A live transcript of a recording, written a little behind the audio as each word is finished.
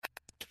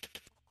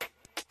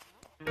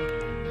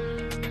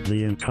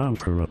The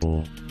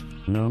Incomparable.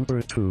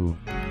 Number 2.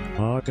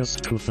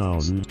 August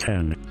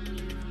 2010.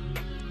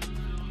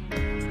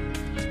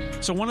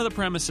 So one of the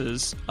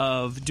premises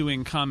of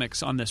doing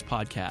comics on this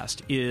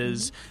podcast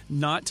is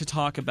not to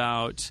talk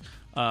about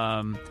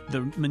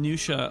the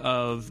minutia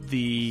of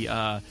the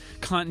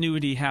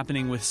continuity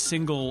happening with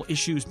single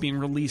issues being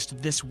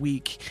released this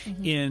week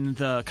in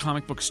the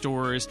comic book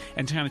stores,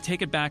 and to kind of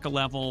take it back a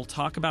level,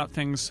 talk about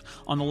things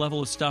on the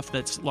level of stuff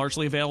that's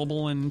largely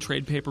available in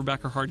trade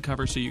paperback or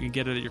hardcover, so you can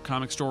get it at your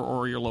comic store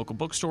or your local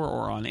bookstore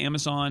or on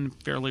Amazon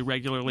fairly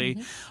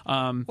regularly.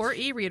 Or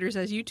e-readers,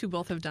 as you two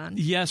both have done.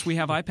 Yes, we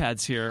have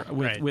iPads here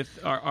with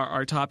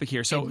our topic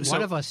here. So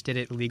one of us did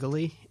it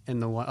legally, and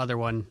the other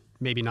one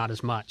maybe not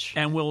as much.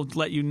 And we'll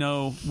let you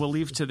know. We'll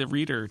leave to the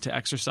reader to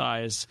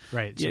exercise.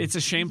 Right. So, it's a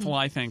shameful,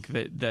 I think,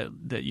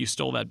 that you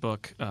stole that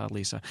book,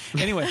 Lisa.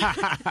 Anyway,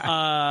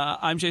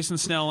 I'm Jason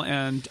Snell,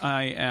 and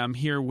I am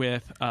here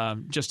with,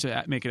 just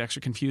to make it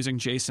extra confusing,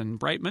 Jason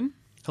Brightman.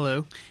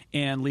 Hello.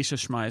 And Lisa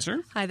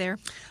Schmeiser. Hi there.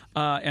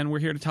 And we're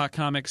here to talk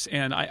comics.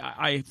 And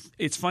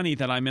it's funny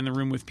that I'm in the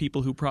room with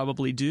people who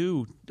probably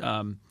do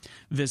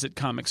visit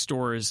comic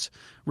stores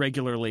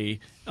regularly.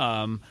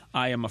 I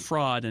am a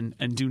fraud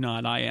and do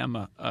not. I am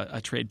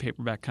a trade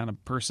paperback kind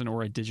of person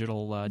or a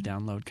digital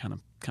download kind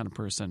of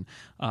person.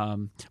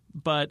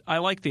 But I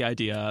like the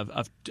idea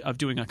of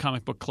doing a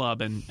comic book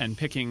club and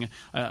picking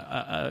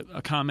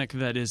a comic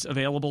that is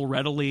available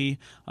readily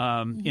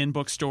in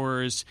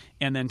bookstores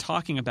and then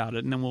talking about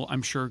it. And then we'll,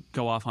 I'm sure,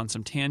 go off on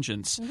some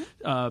tangents.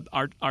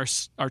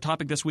 Our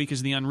topic this week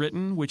is The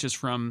Unwritten, which is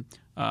from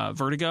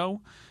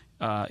Vertigo.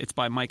 It's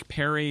by Mike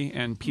Perry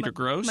and Peter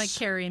Gross. Mike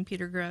Carey and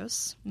Peter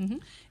Gross.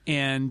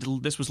 And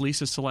this was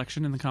Lisa's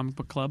selection in the comic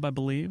book club, I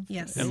believe.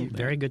 Yes. And,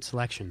 very good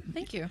selection.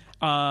 Thank you.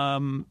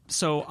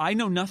 So I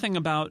know nothing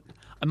about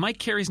Mike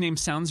Carey's name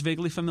sounds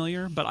vaguely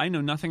familiar, but I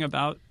know nothing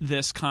about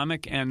this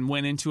comic and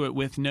went into it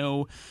with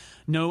no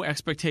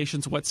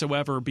expectations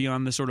whatsoever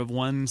beyond the sort of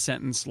one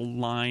sentence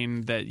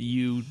line that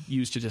you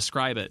used to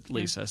describe it,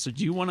 Lisa. So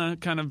do you want to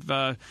kind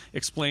of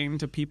explain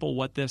to people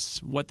what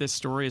this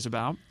story is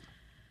about?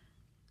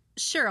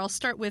 Sure. I'll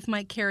start with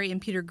Mike Carey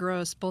and Peter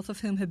Gross, both of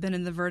whom have been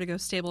in the Vertigo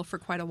stable for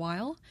quite a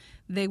while.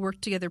 They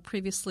worked together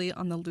previously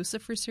on the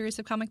Lucifer series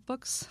of comic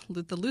books.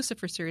 The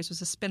Lucifer series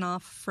was a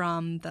spin-off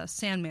from the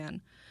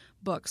Sandman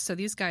books. So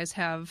these guys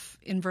have,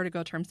 in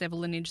Vertigo terms, they have a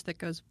lineage that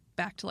goes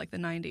back to like the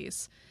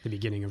 90s. The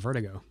beginning of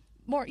Vertigo.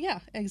 More, yeah,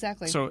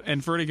 exactly. So,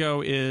 and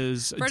Vertigo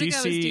is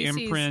DC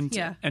imprint,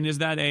 and is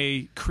that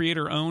a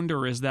creator-owned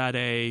or is that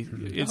a?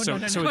 So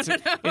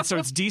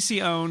it's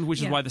DC-owned,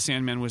 which is why the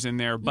Sandman was in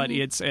there. But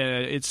it's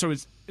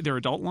their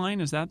adult line.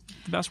 Is that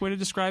the best way to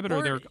describe it,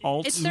 or their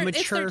alt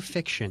mature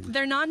fiction?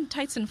 Their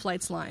non-tights and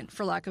flights line,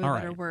 for lack of a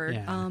better word.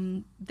 Yeah.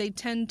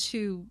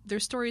 Their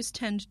stories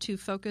tend to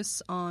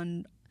focus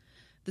on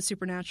the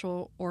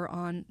supernatural, or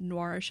on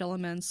noirish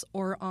elements,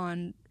 or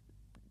on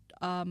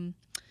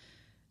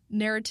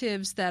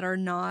narratives that are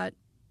not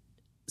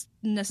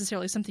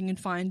necessarily something you'd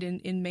find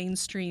in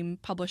mainstream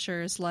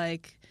publishers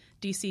like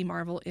DC,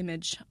 Marvel,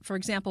 Image. For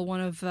example,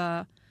 one of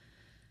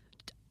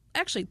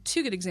actually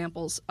two good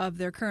examples of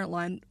their current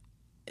line,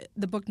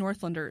 the book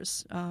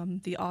Northlanders,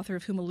 the author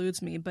of whom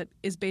eludes me, but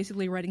is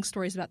basically writing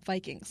stories about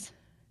Vikings.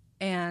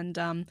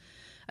 And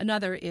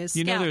another is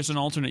Scout. There's an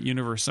alternate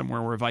universe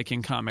somewhere where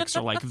Viking comics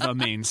are like the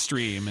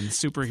mainstream and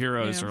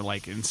superheroes are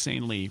like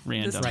insanely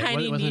random.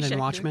 Right. Wasn't it in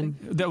Watchmen?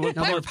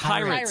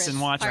 Pirates in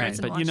Watchmen.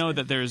 Pirates but in you know Watchmen.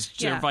 that there's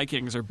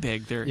Vikings are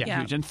big. They're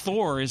huge. And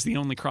Thor is the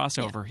only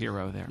crossover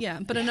hero there. Yeah,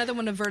 but another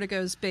one of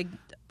Vertigo's big,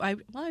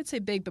 I'd say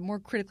big, but more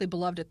critically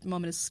beloved at the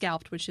moment is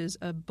Scalped, which is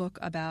a book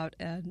about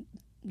a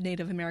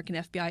Native American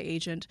FBI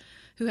agent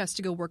who has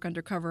to go work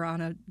undercover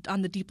on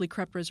the deeply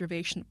corrupt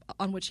reservation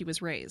on which he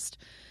was raised.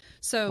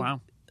 So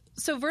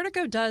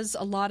Vertigo does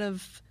a lot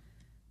of,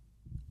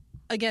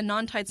 again,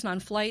 non-tights,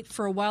 non-flight.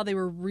 For a while, they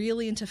were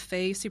really into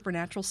fae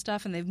supernatural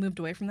stuff, and they've moved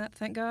away from that,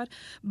 thank God.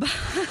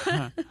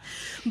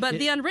 But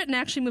The Unwritten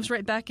actually moves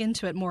right back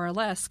into it, more or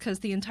less, because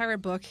the entire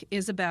book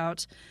is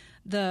about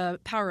the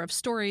power of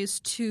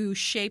stories to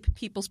shape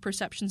people's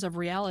perceptions of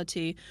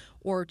reality,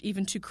 or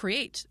even to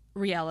create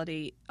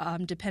reality,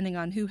 depending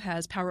on who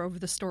has power over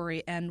the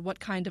story and what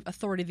kind of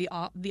authority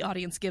the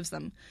audience gives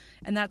them.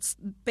 And that's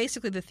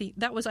basically the theme.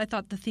 That was, I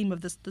thought, the theme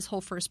of this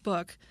whole first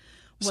book,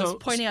 was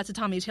pointing out to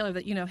Tommy Taylor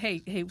that,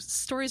 hey,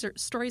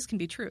 stories can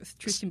be truth.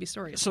 Truth can be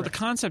stories. So the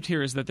concept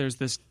here is that there's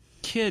this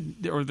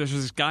kid, or there's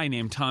this guy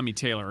named Tommy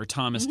Taylor, or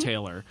Thomas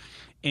Taylor,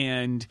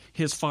 and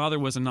his father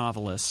was a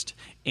novelist,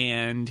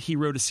 and he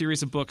wrote a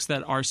series of books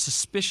that are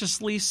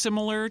suspiciously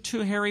similar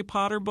to Harry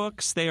Potter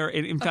books. They are,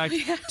 in fact,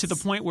 to the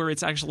point where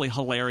it's actually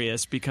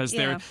hilarious, because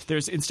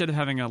there's, instead of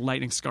having a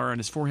lightning scar on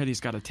his forehead, he's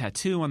got a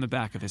tattoo on the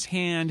back of his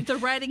hand. The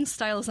writing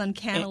style is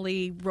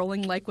uncannily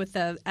rolling, like with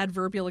the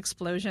adverbial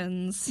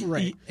explosions.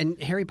 Right.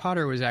 And Harry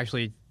Potter was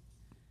actually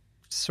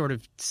sort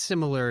of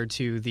similar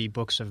to the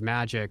Books of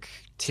Magic,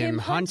 Tim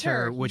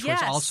Hunter, which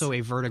was also a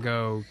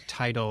Vertigo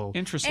title.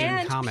 Interesting.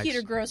 And comics.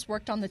 Peter Gross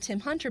worked on the Tim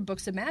Hunter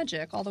Books of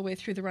Magic all the way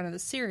through the run of the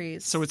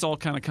series. So it's all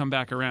kind of come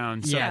back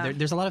around. So. Yeah,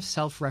 there's a lot of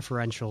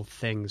self-referential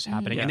things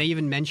happening. Yeah. And they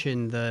even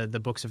mention the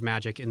Books of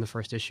Magic in the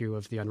first issue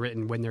of the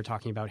Unwritten when they're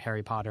talking about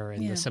Harry Potter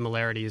and the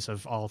similarities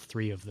of all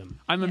three of them.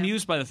 I'm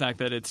amused by the fact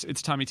that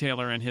it's Tommy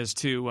Taylor and his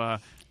two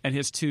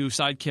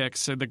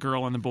sidekicks, the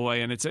girl and the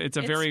boy, and it's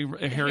a very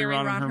Harry,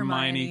 Ron, and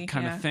Hermione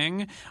kind of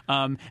thing.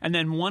 And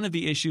then one of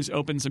the issues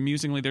opens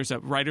amusingly. There's a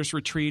writer's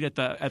retreat at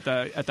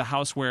the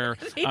house where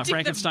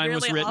Frankenstein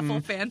was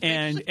written,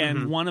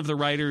 and one of the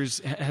writers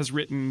has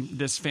written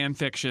this fan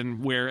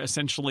fiction where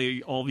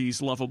essentially all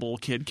these lovable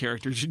kid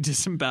characters are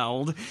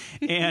disemboweled,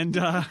 and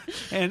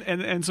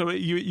so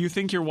you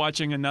think you're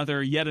watching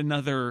yet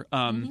another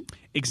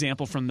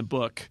example from the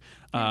book.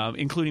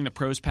 Including the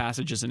prose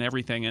passages and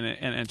everything, and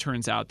it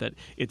turns out that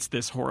it's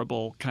this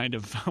horrible kind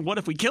of "what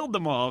if we killed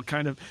them all"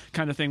 kind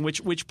of thing,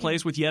 which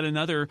plays with yet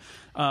another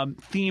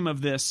theme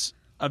of this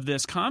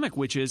comic,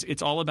 which is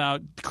it's all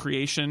about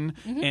creation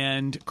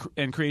and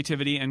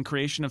creativity and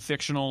creation of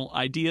fictional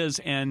ideas,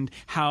 and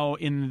how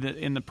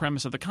in the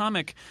premise of the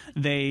comic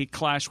they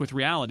clash with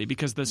reality,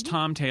 because this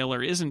Tom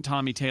Taylor isn't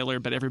Tommy Taylor,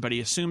 but everybody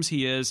assumes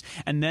he is,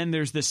 and then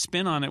there's this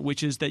spin on it,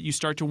 which is that you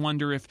start to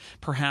wonder if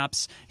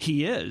perhaps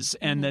he is,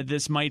 and that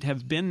this might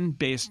have been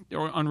based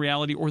on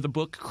reality, or the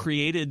book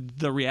created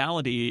the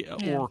reality,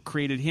 or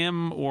created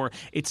him, or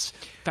it's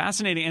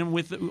fascinating. And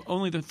with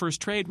only the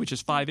first trade, which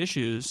is 5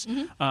 issues.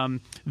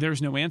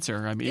 There's no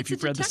answer. I mean, if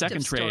you've read the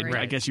second trade,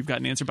 I guess you've got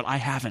an answer, but I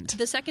haven't.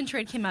 The second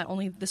trade came out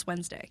only this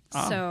Wednesday.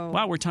 So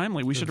wow, we're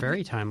timely. We should have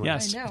very timely.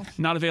 Yes, I know.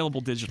 Not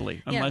available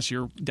digitally unless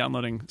you're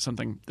downloading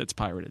something that's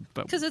pirated.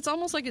 But because it's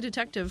almost like a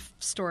detective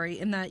story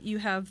in that you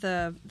have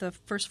the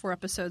first 4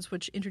 episodes,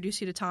 which introduce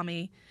you to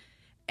Tommy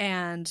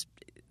and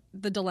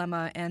the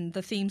dilemma and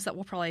the themes that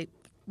will probably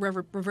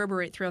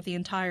reverberate throughout the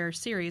entire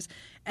series,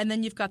 and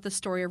then you've got the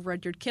story of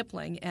Rudyard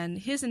Kipling and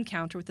his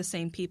encounter with the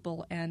same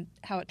people and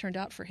how it turned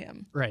out for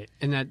him. Right,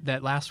 and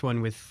that last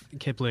one with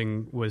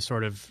Kipling was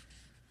sort of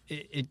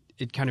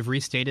it kind of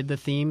restated the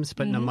themes,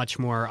 but in a much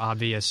more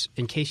obvious,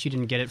 in case you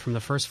didn't get it from the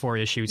first 4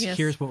 issues,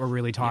 here's what we're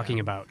really talking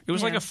about. It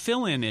was like a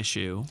fill-in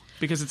issue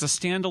because it's a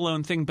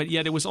standalone thing, but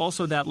yet it was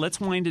also that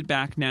let's wind it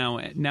back now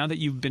that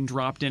you've been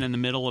dropped in the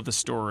middle of the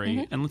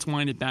story, and let's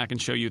wind it back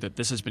and show you that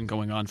this has been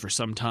going on for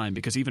some time,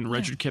 because even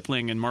Rudyard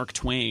Kipling and Mark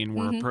Twain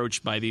were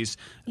approached by these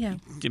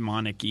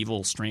demonic,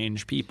 evil,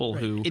 strange people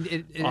who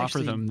offer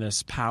them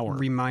this power.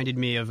 Reminded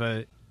me of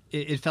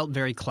it felt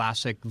very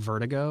classic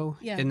Vertigo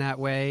in that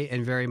way,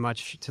 and very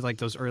much to like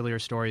those earlier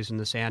stories in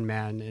The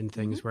Sandman and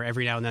things where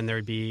every now and then there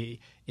would be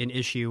an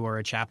issue or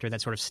a chapter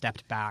that sort of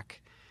stepped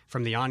back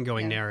from the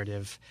ongoing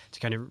narrative to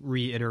kind of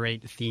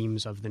reiterate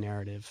themes of the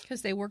narrative.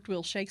 Because they worked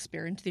Will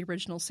Shakespeare into the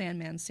original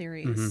Sandman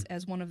series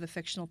as one of the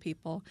fictional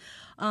people.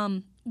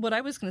 What I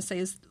was going to say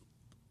is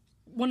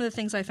one of the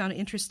things I found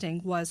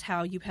interesting was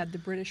how you had the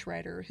British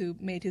writer who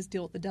made his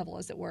deal with the devil,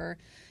 as it were,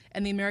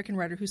 and the American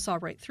writer who saw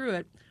right through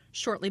it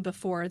shortly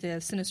before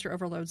the sinister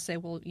overlords say,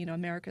 well,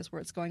 America's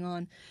where it's going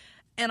on.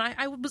 And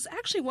I was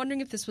actually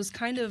wondering if this was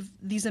kind of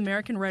these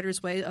American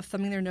writers' way of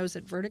thumbing their nose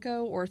at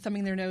Vertigo or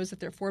thumbing their nose at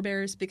their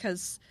forebears,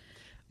 because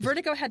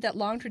Vertigo had that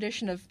long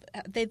tradition of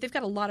they've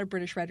got a lot of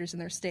British writers in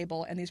their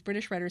stable, and these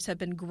British writers have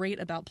been great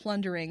about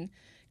plundering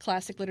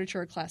classic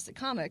literature or classic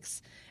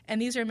comics. And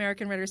these are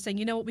American writers saying,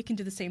 you know what, we can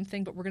do the same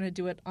thing, but we're going to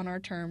do it on our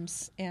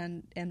terms,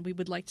 and we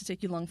would like to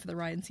take you along for the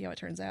ride and see how it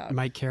turns out.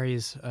 Mike Carey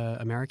is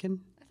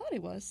American? I thought he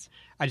was.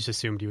 I just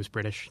assumed he was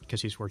British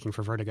because he's working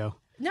for Vertigo.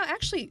 No,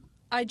 actually,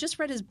 I just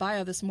read his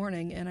bio this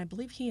morning, and I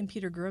believe he and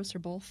Peter Gross are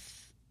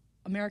both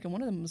American.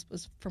 One of them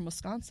was from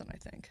Wisconsin, I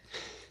think.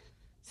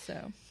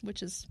 So,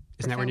 which is...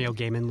 Isn't that where Neil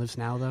Gaiman lives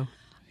now, though?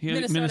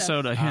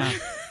 Minnesota, yeah.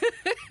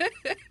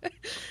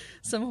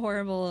 Some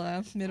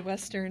horrible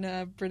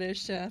Midwestern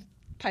British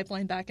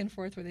pipeline back and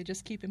forth where they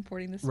just keep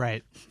importing this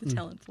the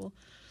talent pool.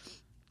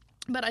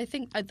 But I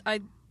think I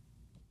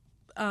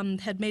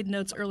had made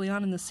notes early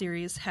on in the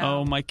series how...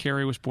 Oh, Mike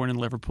Carey was born in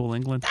Liverpool,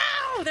 England.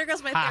 Oh, there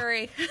goes my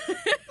theory.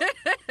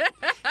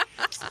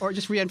 Or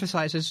just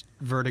reemphasizes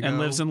Vertigo. And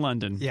lives in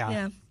London.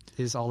 Yeah.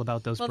 Is all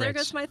about those Brits. There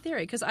goes my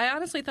theory, because I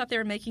honestly thought they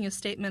were making a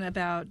statement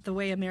about the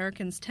way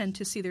Americans tend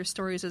to see their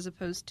stories as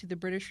opposed to the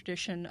British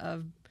tradition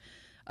of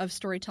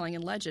storytelling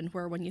and legend,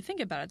 where when you think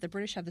about it, the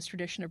British have this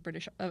tradition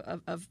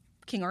of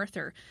King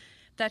Arthur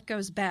that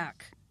goes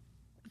back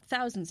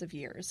thousands of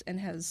years and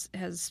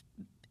has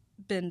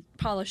been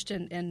polished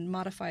and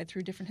modified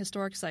through different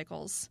historic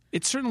cycles.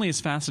 It certainly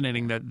is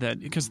fascinating that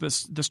because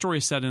the story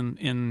is set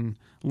in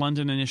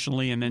London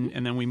initially, and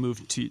then we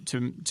moved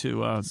to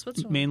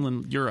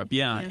mainland Europe,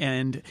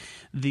 and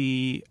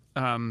the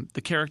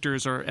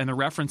characters and the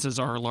references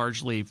are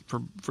largely for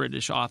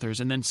British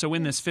authors, and then so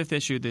in this 5th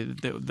issue,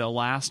 the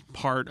last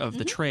part of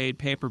the trade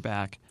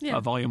paperback,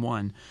 Volume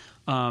 1.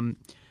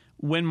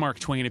 when Mark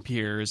Twain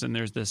appears, and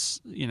there's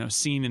this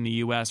scene in the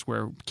U.S.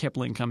 where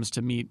Kipling comes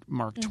to meet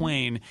Mark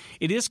Twain,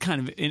 it is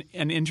kind of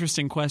an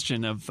interesting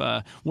question of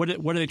what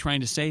are they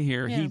trying to say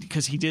here?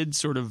 Because he did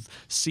sort of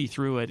see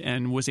through it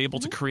and was able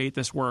to create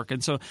this work.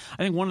 And so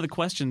I think one of the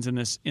questions in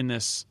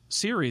this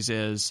series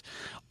is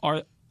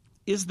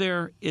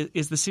the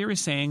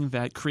series saying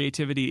that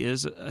creativity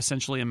is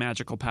essentially a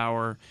magical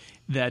power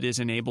that is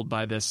enabled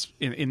by this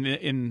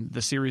in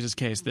the series'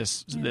 case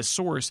this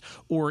source,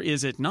 or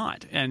is it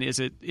not? And is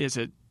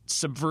it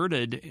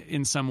subverted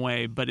in some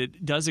way, but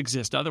it does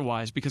exist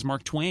otherwise because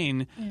Mark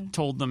Twain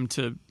told them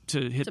to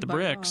hit the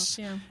bricks,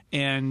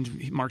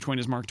 and Mark Twain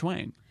is Mark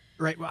Twain.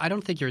 Right. Well, I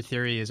don't think your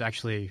theory is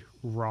actually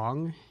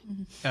wrong,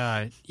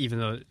 even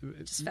though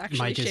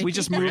Mike is. We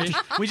just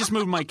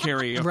moved Mike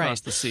Carey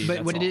across the sea.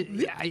 But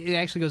it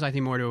actually goes, I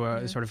think, more to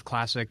a sort of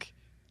classic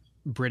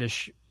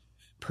British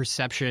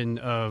perception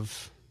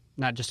of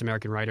not just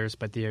American writers,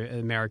 but the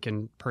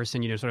American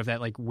person. Sort of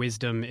that like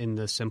wisdom in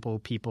the simple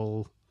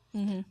people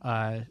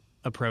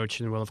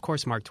approach. And well, of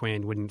course, Mark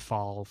Twain wouldn't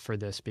fall for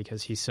this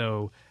because he's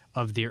so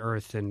of the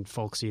earth and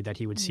folksy that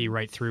he would see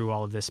right through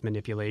all of this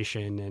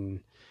manipulation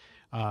and.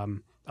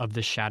 Of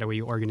the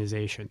shadowy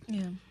organization,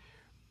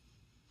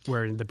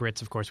 where the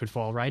Brits, of course, would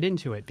fall right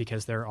into it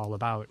because they're all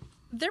about.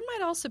 There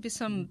might also be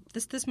some.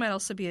 This might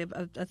also be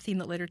a theme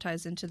that later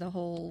ties into the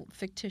whole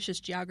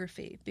fictitious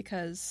geography,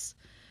 because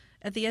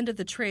at the end of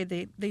the trade,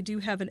 they do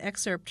have an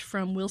excerpt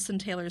from Wilson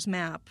Taylor's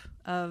map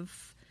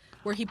of.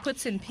 Where he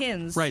puts in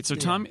pins. Right. So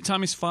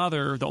Tommy's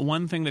father, the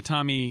one thing that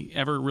Tommy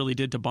ever really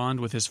did to bond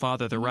with his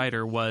father, the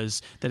writer,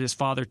 was that his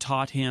father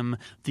taught him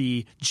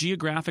the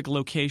geographic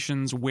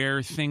locations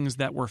where things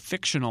that were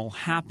fictional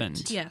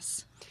happened.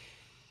 Yes.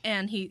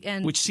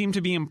 Which seemed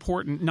to be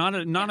important, not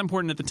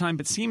important at the time,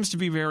 but seems to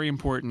be very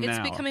important now.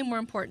 It's becoming more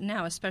important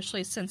now,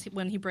 especially since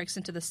when he breaks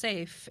into the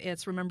safe,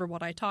 it's remember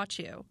what I taught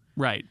you.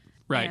 Right.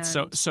 Right.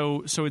 So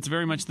it's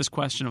very much this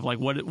question of like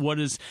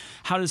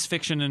how does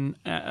fiction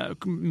and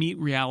meet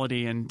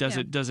reality, and does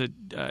it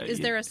is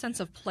there a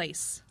sense of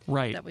place?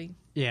 Right. That we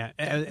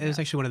it was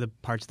actually one of the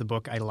parts of the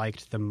book I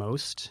liked the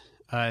most,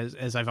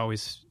 as I've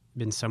always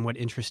been somewhat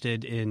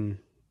interested in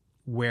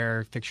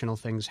where fictional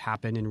things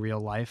happen in real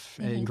life.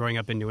 And growing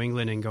up in New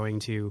England and going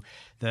to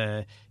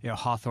the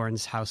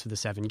Hawthorne's House of the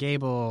Seven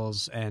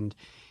Gables, and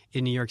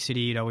in New York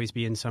City you'd always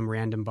be in some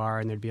random bar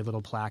and there'd be a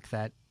little plaque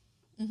that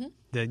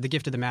the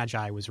Gift of the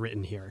Magi was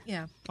written here.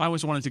 Yeah. I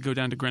always wanted to go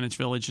down to Greenwich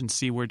Village and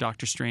see where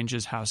Dr.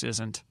 Strange's house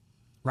isn't.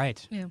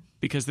 Right. Yeah.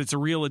 Because it's a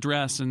real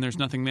address and there's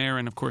nothing there.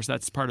 And, of course,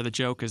 that's part of the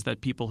joke is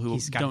that people who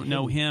don't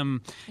know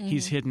him,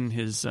 he's hidden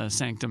his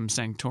sanctum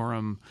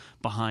sanctorum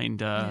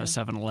behind a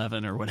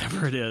 7-Eleven or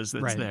whatever it is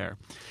that's there.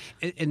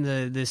 In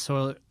this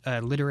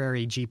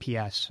literary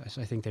GPS, as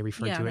I think they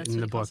refer to it in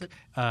the book,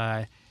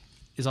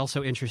 is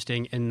also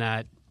interesting in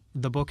that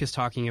the book is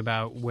talking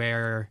about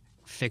where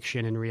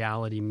fiction and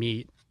reality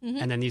meet,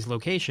 and then these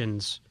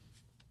locations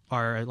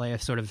are like a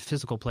sort of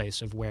physical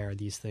place of where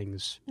these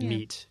things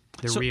meet.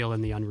 The real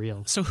and the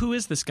unreal. So who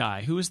is this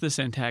guy? Who is this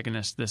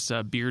antagonist, this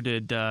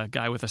bearded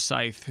guy with a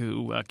scythe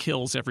who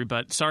kills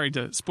everybody? Sorry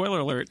to spoiler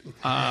alert.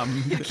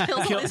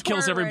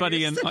 Kills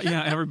everybody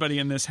everybody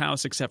in this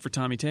house except for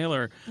Tommy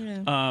Taylor.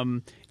 Yeah.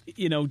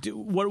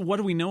 What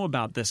do we know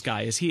about this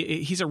guy? Is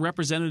he's a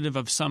representative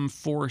of some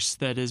force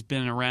that has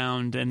been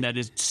around and that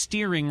is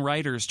steering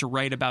writers to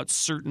write about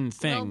certain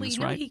things, well, we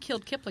know right? He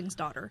killed Kipling's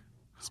daughter.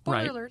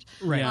 Spoiler alert.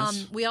 Right.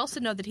 Yes. We also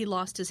know that he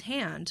lost his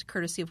hand,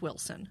 courtesy of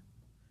Wilson.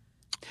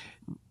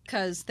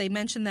 Because they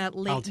mention that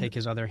later. I'll take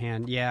his other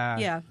hand. Yeah.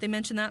 Yeah, they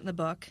mention that in the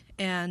book.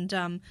 And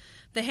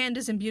the hand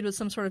is imbued with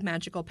some sort of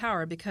magical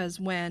power because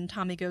when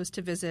Tommy goes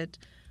to visit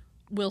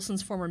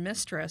Wilson's former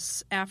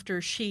mistress,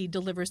 after she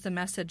delivers the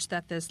message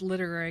that this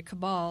literary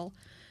cabal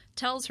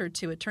tells her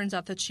to, it turns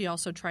out that she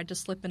also tried to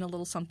slip in a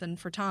little something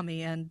for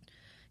Tommy, and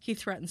he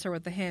threatens her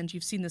with the hand.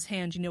 You've seen this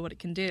hand. You know what it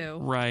can do.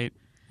 Right.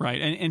 Right,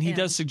 and he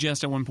does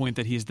suggest at one point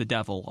that he's the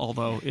devil,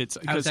 although it's...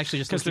 I was actually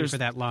just looking for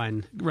that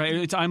line.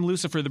 Right, I'm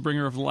Lucifer, the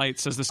bringer of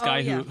light, says this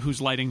guy who's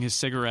lighting his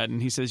cigarette,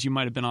 and he says, you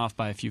might have been off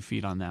by a few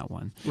feet on that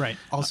one. Right.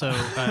 Also,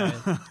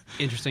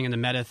 interesting in the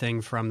meta thing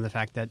from the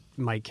fact that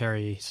Mike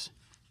Carey's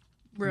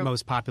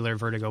most popular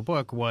Vertigo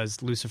book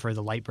was Lucifer,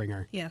 the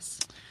Lightbringer. Yes.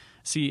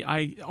 See,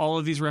 all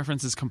of these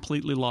references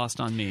completely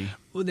lost on me.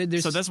 Well,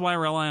 so that's why I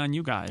rely on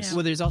you guys. Yeah.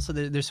 Well, there's also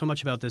there's so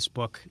much about this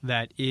book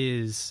that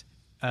is...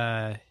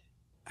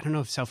 I don't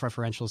know if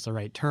self-referential is the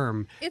right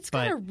term. It's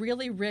got a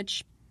really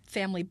rich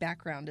family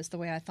background is the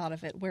way I thought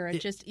of it, where it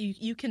just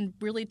you can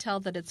really tell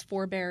that its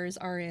forebears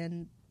are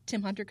in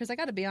Tim Hunter. Because I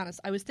got to be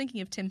honest, I was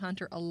thinking of Tim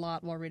Hunter a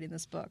lot while reading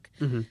this book,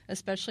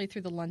 especially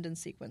through the London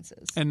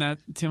sequences. And that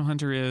Tim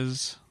Hunter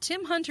is?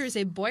 Tim Hunter is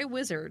a boy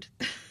wizard.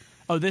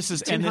 Oh, this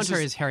is Tim Hunter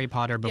is Harry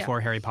Potter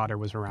before Harry Potter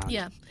was around.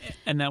 Yeah,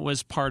 and that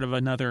was part of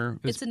another.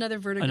 It's another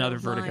Vertigo. Another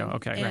Vertigo. Line.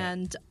 Okay,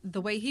 and the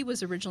way he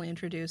was originally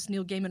introduced,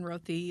 Neil Gaiman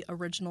wrote the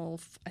original,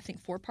 I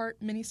think,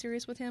 4-part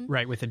miniseries with him.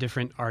 Right, with a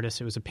different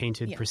artist. It was a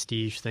painted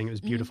prestige thing. It was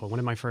beautiful. One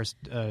of my first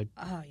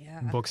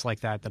books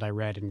like that I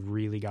read and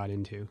really got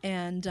into.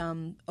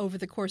 And over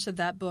the course of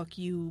that book,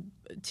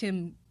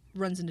 Tim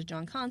runs into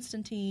John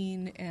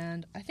Constantine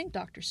and I think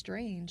Doctor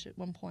Strange at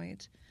one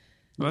point.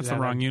 Well, that's the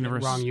wrong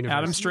universe. Wrong universe.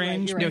 Adam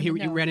Strange? You're right. No,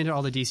 he ran into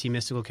all the DC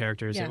mystical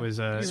characters. Yeah, it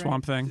was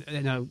Swamp Thing.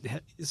 No,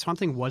 Swamp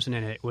Thing wasn't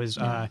in it. It was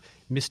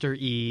Mr.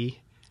 E,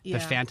 the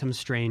Phantom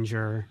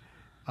Stranger,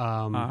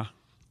 a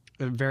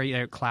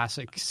very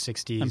classic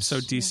 60s. I'm so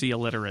DC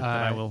illiterate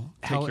that I will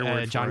take your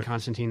word for John it.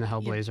 Constantine, the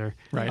Hellblazer.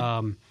 Yeah.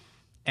 Right.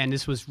 And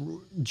this was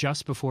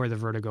just before the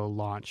Vertigo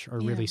launch, or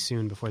really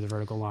soon before the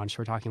Vertigo launch.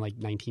 We're talking like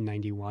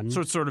 1991.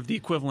 So it's sort of the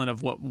equivalent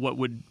of what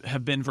would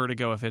have been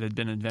Vertigo if it had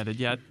been invented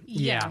yet?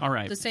 Yeah. All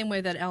right. The same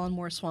way that Alan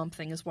Moore's Swamp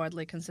Thing is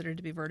widely considered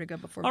to be Vertigo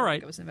before All right.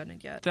 Vertigo was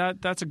invented yet.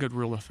 That's a good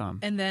rule of thumb.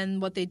 And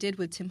then what they did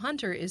with Tim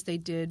Hunter is they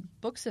did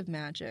Books of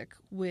Magic,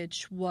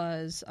 which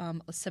was a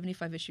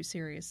 75-issue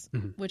series,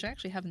 which I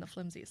actually have in the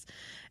flimsies.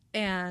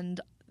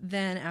 And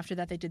then after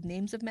that they did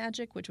Names of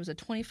Magic, which was a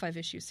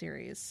 25-issue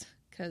series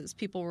because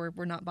people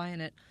were not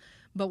buying it.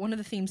 But one of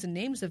the themes in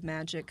Names of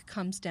Magic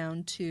comes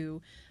down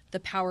to the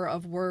power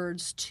of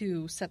words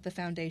to set the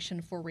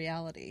foundation for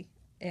reality.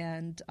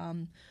 And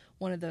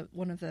one of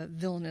the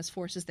villainous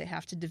forces they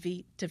have to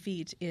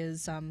defeat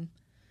is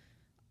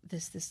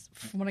this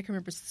from what I can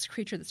remember, it's this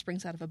creature that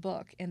springs out of a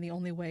book, and the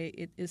only way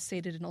it is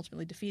sated and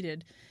ultimately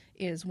defeated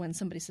is when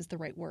somebody says the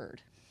right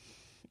word.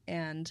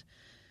 And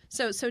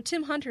so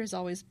Tim Hunter has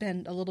always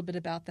been a little bit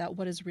about that: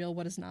 what is real,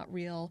 what is not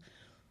real,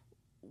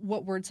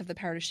 what words have the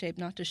power to shape,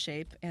 not to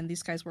shape. And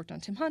these guys worked on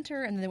Tim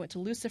Hunter, and then they went to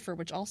Lucifer,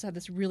 which also had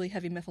this really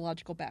heavy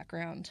mythological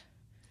background.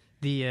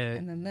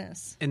 And then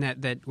this. And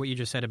that what you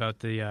just said about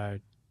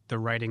the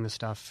writing the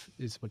stuff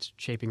is what's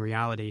shaping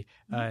reality.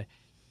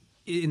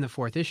 In the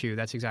fourth issue,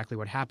 that's exactly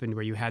what happened,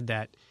 where you had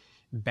that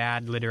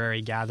bad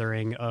literary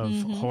gathering of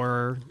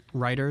horror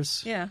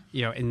writers. Yeah.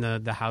 You know, in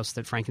the house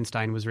that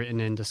Frankenstein was written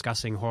in,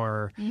 discussing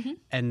horror.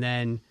 And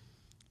then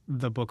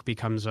the book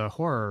becomes a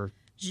horror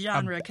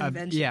Genre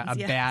conventions.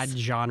 Bad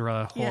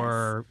genre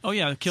horror. Oh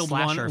yeah, killed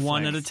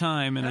one at a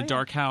time in a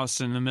dark house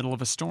in the middle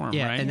of a storm.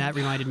 Yeah, right? and that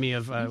reminded me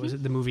of was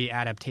it the movie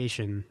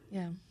Adaptation?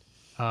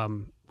 Yeah.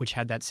 Which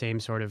had that same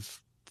sort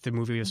of. The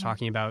movie was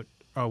talking about,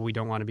 oh, we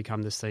don't want to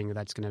become this thing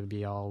that's going to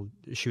be all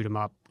shoot 'em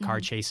up, car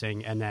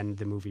chasing, and then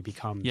the movie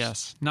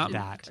becomes not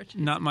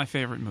my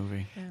favorite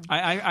movie. Yeah.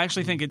 I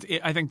actually think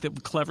I think the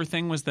clever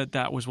thing was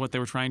that was what they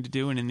were trying to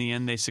do, and in the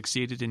end, they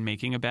succeeded in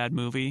making a bad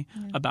movie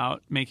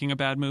about making a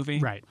bad movie.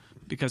 Right.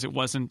 Because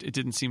it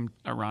didn't seem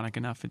ironic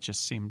enough. It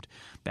just seemed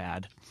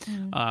bad.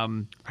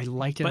 I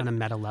liked it on a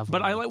meta level.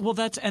 But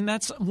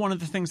that's one of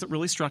the things that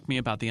really struck me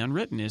about The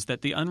Unwritten is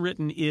that The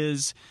Unwritten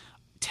is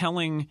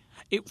telling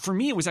it. For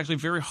me, it was actually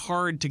very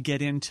hard to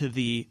get into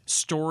the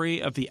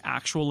story of the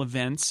actual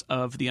events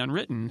of The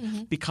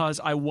Unwritten because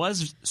I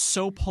was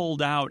so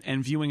pulled out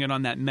and viewing it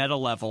on that meta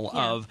level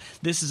of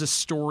this is a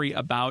story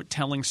about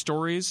telling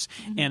stories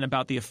and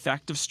about the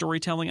effect of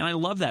storytelling, and I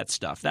love that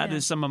stuff. That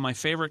is some of my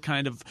favorite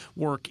kind of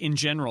work in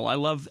general. I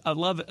love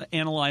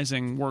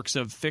analyzing works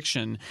of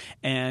fiction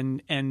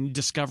and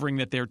discovering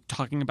that they're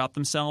talking about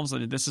themselves.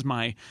 And this is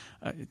my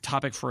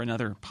topic for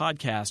another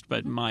podcast,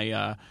 but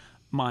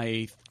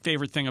my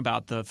favorite thing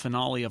about the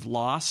finale of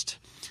Lost,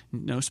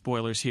 no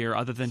spoilers here,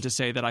 other than to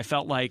say that I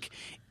felt like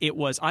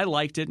I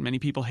liked it. Many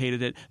people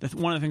hated it.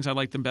 One of the things I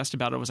liked the best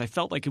about it was I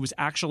felt like it was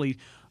actually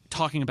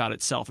talking about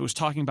itself. It was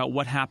talking about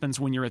what happens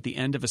when you're at the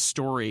end of a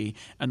story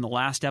and the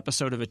last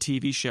episode of a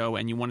TV show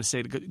and you want to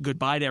say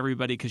goodbye to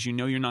everybody because you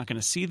know you're not going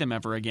to see them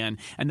ever again,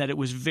 and that it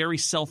was very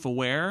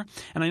self-aware.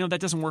 And I know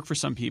that doesn't work for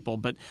some people,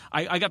 but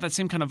I got that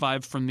same kind of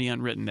vibe from The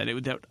Unwritten,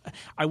 that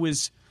I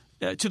was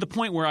to the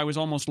point where I was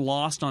almost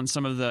lost on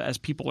some of the as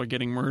people are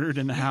getting murdered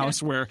in the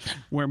house where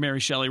Mary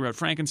Shelley wrote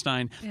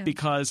Frankenstein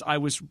because I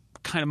was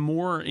kind of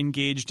more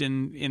engaged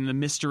in the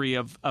mystery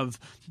of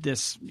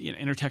this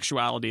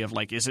intertextuality of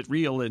like, is it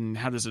real and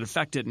how does it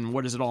affect it and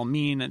what does it all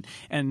mean,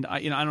 and I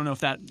don't know if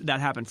that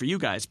happened for you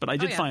guys, but I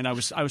did find I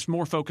was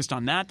more focused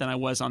on that than I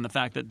was on the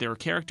fact that there are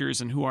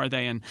characters and who are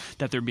they and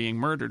that they're being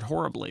murdered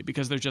horribly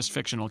because they're just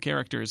fictional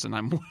characters,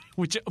 and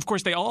which of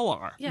course they all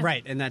are.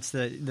 Right, and that's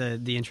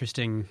the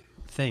interesting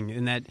thing,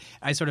 in that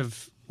I sort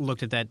of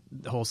looked at that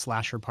whole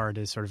slasher part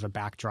as sort of a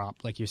backdrop,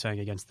 like you're saying,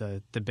 against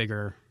the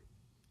bigger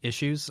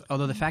issues.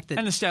 Although the fact that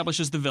and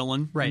establishes the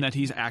villain, and that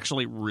he's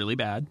actually really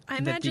bad. I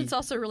imagine it's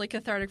also really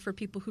cathartic for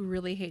people who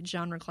really hate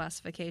genre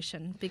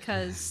classification,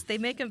 because they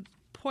make a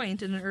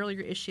point in an earlier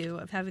issue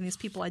of having these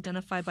people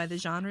identify by the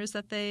genres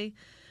that they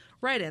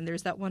write in.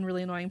 There's that one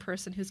really annoying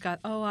person who's got,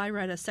 I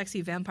write a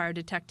sexy vampire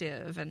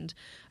detective, and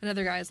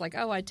another guy's like,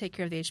 I take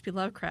care of the H.P.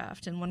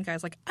 Lovecraft, and one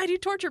guy's like, I do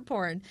torture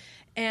porn.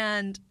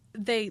 And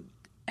they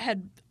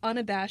had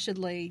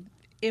unabashedly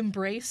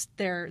embraced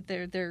their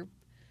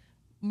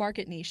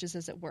market niches,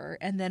 as it were,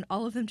 and then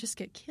all of them just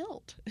get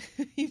killed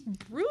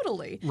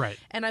brutally. Right.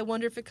 And I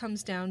wonder if it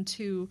comes down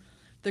to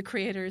the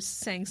creators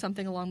saying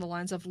something along the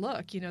lines of,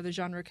 look, the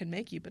genre can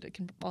make you, but it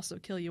can also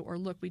kill you. Or,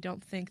 look, we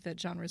don't think that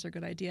genre is a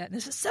good idea. And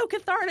this is so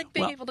cathartic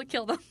being able to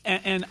kill them.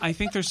 And I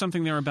think there's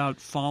something there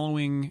about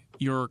following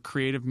your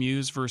creative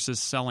muse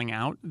versus selling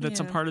out that's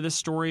a part of this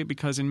story,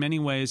 because in many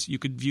ways you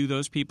could view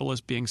those people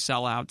as being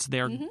sellouts.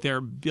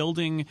 They're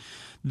building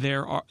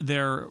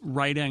their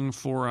writing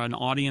for an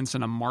audience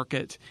and a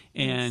market,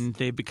 and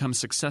they become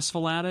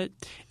successful at it.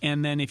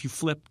 And then if you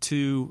flip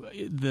to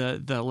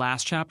the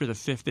last chapter, the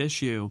 5th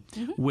issue,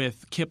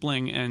 with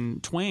Kipling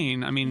and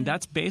Twain, I mean,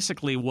 that's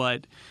basically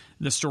what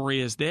the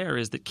story is there,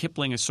 is that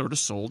Kipling is sort of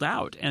sold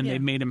out, and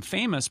they've made him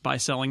famous by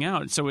selling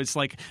out. So it's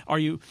like,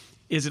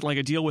 is it like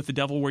a deal with the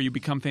devil where you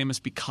become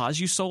famous because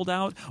you sold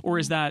out, or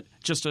is that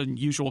just a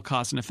usual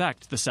cause and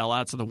effect? The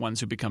sellouts are the ones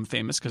who become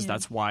famous because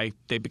that's why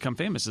they become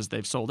famous, is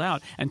they've sold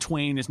out. And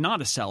Twain is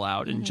not a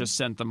sellout and just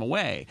sent them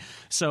away.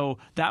 So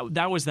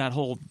that was that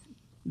whole.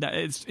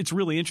 It's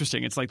really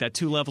interesting. It's like that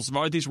 2 levels of,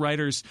 are these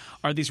writers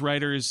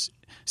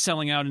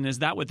selling out, and is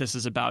that what this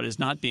is about? Is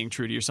not being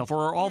true to yourself,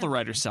 or are all the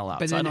writers sellouts?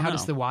 But then how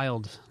does the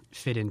Wild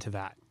fit into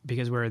that?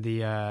 Because we're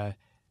the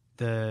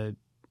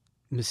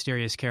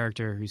mysterious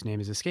character whose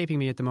name is escaping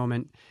me at the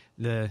moment,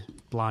 the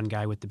blonde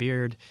guy with the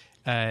beard.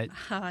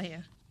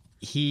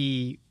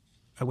 He,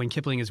 when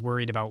Kipling is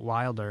worried about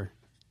Wilder.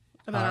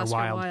 About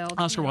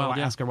Oscar Wilde.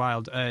 Oscar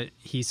Wilde.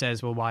 He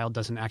says, well, Wilde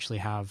doesn't actually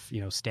have,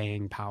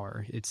 staying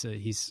power.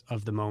 He's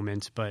of the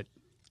moment, but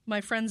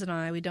my friends and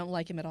I, we don't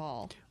like him at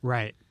all.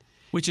 Right.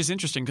 Which is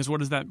interesting, because what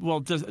does that?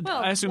 Well,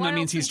 I assume that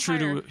means he's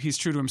true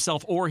to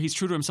himself, or he's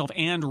true to himself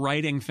and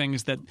writing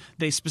things that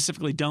they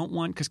specifically don't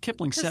want. Because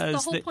Kipling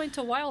says the whole point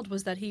to Wilde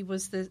was that he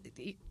was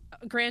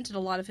granted, a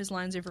lot of his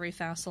lines are very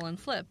facile and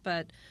flip,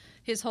 but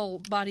his whole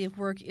body of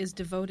work is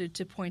devoted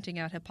to pointing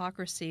out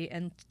hypocrisy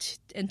and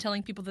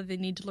telling people that they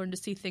need to learn to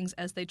see things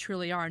as they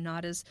truly are,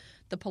 not as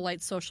the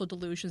polite social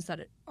delusions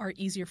that are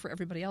easier for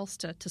everybody else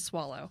to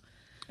swallow.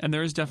 And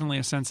there is definitely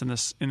a sense in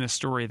this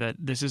story that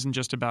this isn't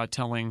just about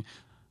telling,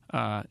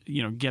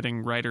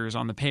 getting writers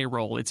on the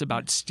payroll. It's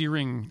about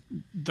steering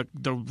the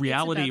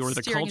reality or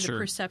the culture, the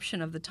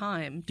perception of the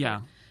time.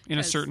 In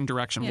a certain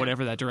direction,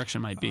 whatever that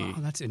direction might be.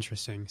 Oh, that's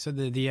interesting. So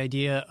the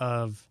idea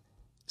of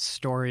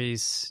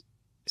stories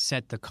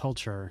set the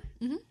culture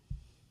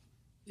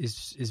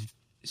is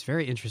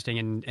very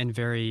interesting and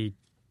very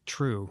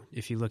true.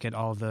 If you look at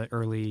all the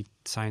early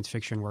science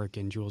fiction work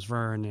in Jules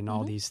Verne and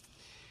all these,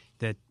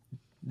 that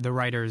the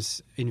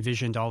writers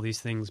envisioned all these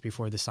things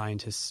before the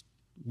scientists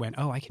went,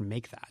 oh, I can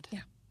make that.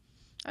 Yeah.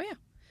 Oh, yeah.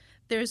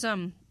 There's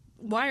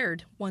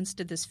Wired once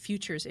did this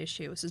futures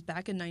issue. This is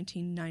back in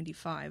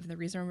 1995. The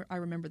reason I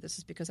remember this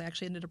is because I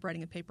actually ended up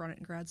writing a paper on it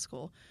in grad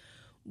school,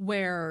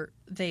 where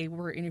they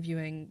were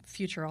interviewing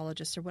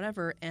futurologists or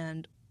whatever,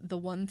 and the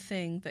one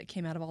thing that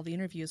came out of all the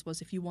interviews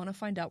was, if you want to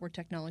find out where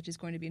technology is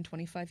going to be in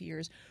 25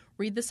 years,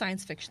 read the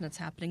science fiction that's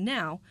happening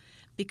now,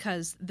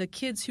 because the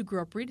kids who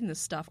grew up reading this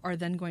stuff are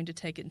then going to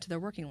take it into their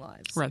working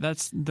lives. Right.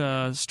 That's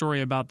the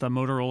story about the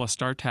Motorola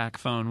StarTAC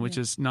phone, which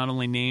is not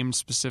only named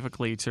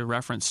specifically to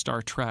reference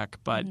Star Trek,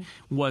 but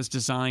was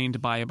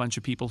designed by a bunch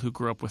of people who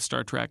grew up with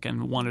Star Trek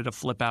and wanted a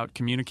flip-out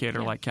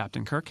communicator like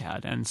Captain Kirk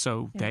had, and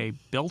so they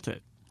built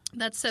it.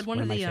 That said, one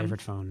of my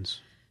favorite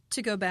phones.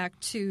 To go back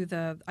to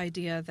the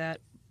idea that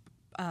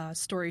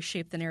stories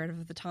shape the narrative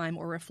of the time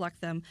or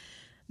reflect them,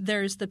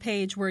 there's the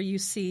page where you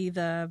see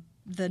the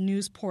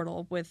news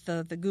portal with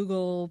the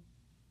Google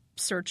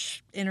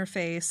search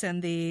interface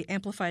and the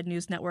Amplified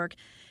News Network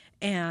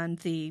and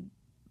the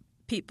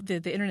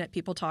internet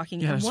people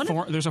talking. Yeah,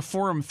 there's a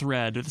forum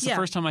thread. It's the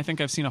first time I think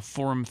I've seen a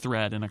forum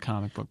thread in a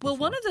comic book before. Well,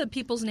 one of the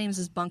people's names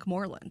is Bunk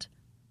Moreland,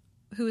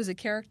 who is a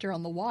character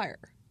on The Wire.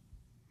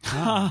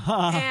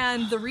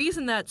 And the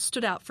reason that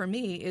stood out for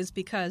me is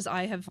because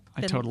I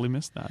totally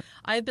missed that.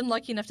 I've been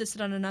lucky enough to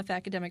sit on enough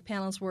academic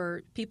panels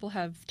where people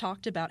have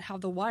talked about how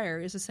The Wire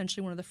is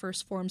essentially one of the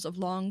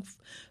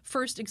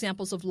first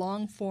examples of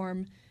long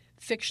form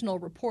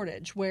fictional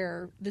reportage,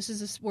 where this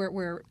is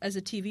where as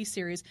a TV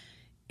series,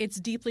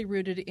 it's deeply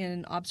rooted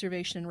in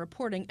observation and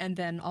reporting, and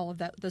then all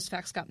of those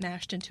facts got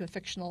mashed into a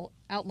fictional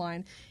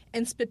outline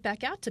and spit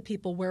back out to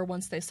people, where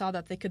once they saw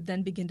that, they could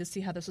then begin to see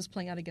how this was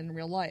playing out again in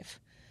real life.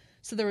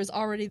 So there's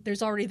already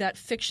that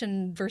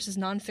fiction versus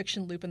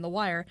nonfiction loop in The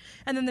Wire,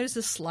 and then there's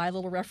this sly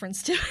little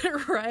reference to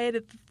it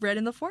right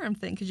in the forum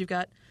thing, because you've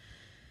got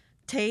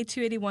Tay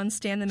 281,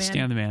 Stan the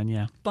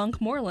Man,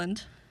 Bunk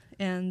Moreland,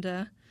 and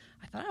I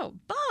thought, oh,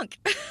 Bunk.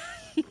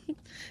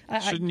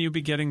 Shouldn't you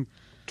be getting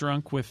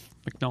drunk with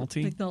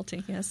McNulty?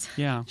 McNulty, yes.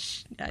 Yeah.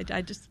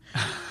 I just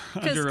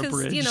under a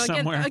bridge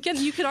somewhere. Again,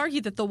 you could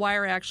argue that The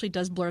Wire actually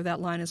does blur that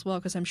line as well,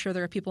 because I'm sure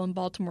there are people in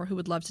Baltimore who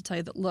would love to tell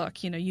you that,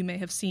 look, you may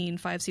have seen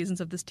 5 seasons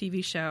of this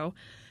TV show,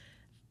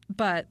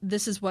 but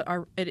this is what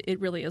it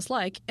really is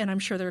like. And I'm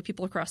sure there are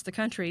people across the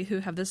country who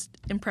have this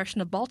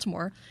impression of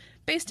Baltimore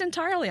based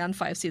entirely on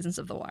 5 seasons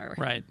of The Wire.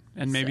 Right.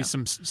 And maybe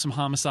some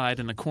homicide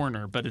in the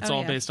corner, but it's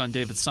all based on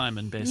David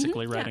Simon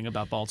basically writing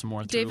about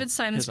Baltimore through David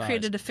Simon's his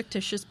created eyes. a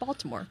fictitious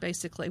Baltimore,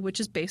 basically, which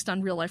is based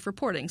on real-life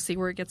reporting. See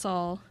where it gets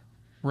all...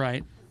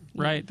 Right.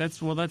 Right.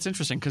 That's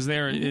interesting because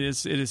it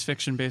is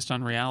fiction based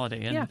on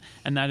reality,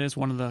 and that is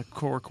one of the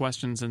core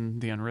questions in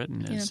The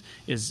Unwritten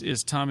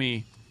is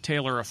Tommy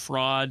Taylor a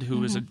fraud who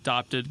was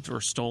adopted or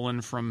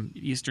stolen from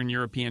Eastern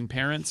European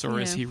parents, or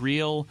is he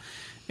real?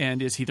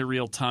 And is he the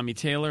real Tommy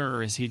Taylor,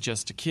 or is he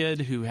just a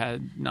kid who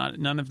had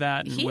none of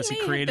that? And was he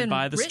created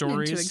by the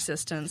stories? Into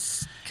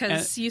existence,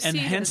 because and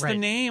hence the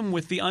name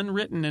with The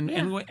Unwritten.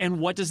 And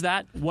what does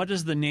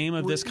the name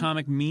of this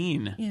comic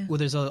mean? Yeah. Well,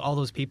 there's all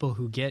those people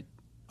who get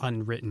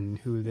unwritten,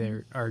 who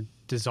they are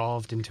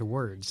dissolved into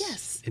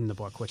words in the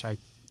book, which I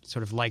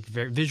sort of like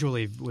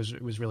visually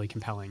was really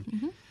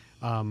compelling.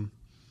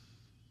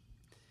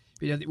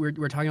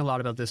 We're talking a lot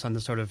about this on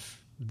the sort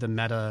of the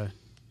meta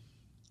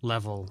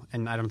level,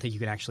 and I don't think you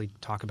can actually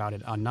talk about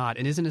it on not.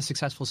 And isn't a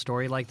successful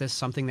story like this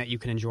something that you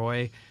can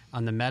enjoy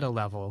on the meta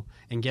level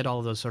and get all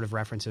of those sort of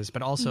references,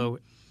 but also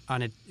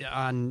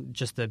on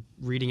just the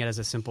reading it as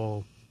a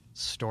simple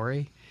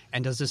story?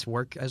 And does this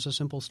work as a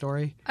simple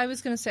story? I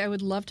was going to say I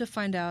would love to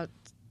find out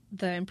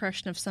the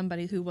impression of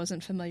somebody who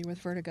wasn't familiar with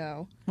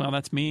Vertigo. Well,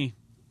 that's me.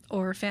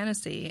 Or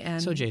fantasy.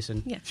 And so,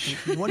 Jason,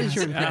 what is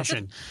your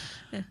impression?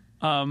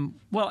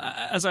 Well,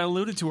 as I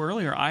alluded to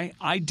earlier,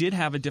 I did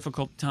have a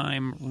difficult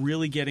time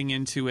really getting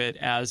into it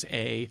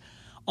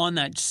on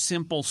that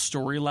simple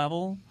story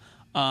level,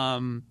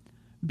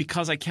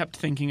 because I kept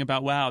thinking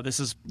about, wow, this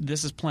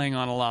is playing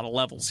on a lot of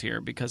levels here,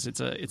 because it's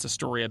a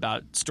story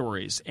about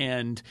stories,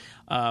 and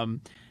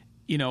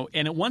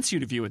and it wants you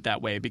to view it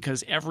that way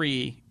because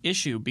every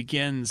issue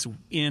begins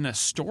in a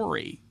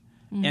story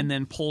and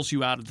then pulls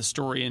you out of the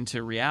story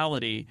into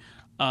reality.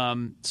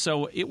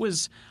 So it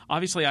was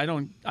obviously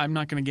I'm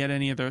not going to get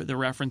any of the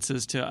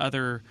references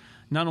to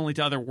not only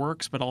to other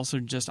works, but also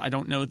just I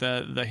don't know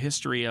the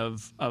history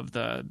of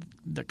the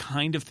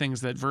kind of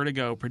things that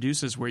Vertigo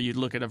produces, where you'd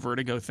look at a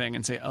Vertigo thing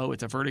and say, oh,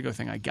 it's a Vertigo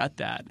thing. I got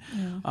that.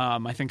 Yeah.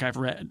 I think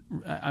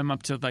I'm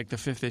up to like the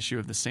 5th issue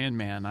of The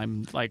Sandman.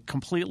 I'm like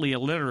completely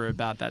illiterate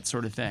about that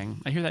sort of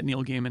thing. I hear that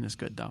Neil Gaiman is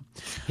good though.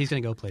 He's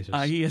going to go places.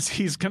 He is.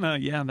 He's gonna.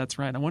 Yeah, that's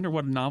right. I wonder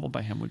what a novel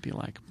by him would be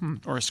like,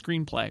 or a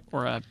screenplay,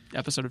 or a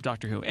episode of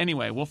Doctor Who.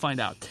 Anyway, we'll find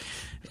out.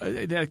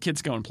 That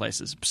kid's going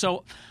places.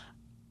 So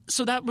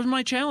that was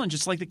my challenge.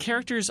 It's like the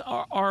characters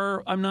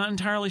are I'm not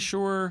entirely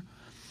sure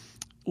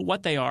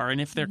what they are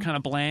and if they're kind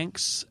of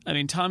blanks. I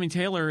mean, Tommy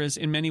Taylor is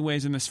in many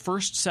ways in this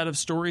first set of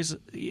stories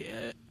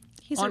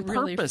he's on a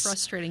really purpose.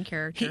 Frustrating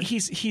character.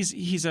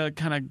 He's a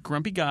kind of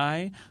grumpy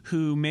guy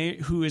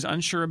who is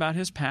unsure about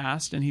his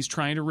past, and he's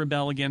trying to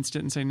rebel against it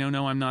and say,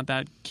 no, I'm not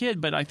that kid.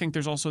 But I think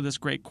there's also this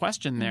great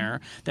question there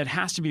that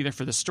has to be there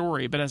for the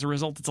story. But as a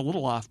result, it's a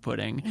little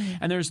off-putting.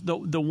 And there's the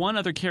one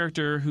other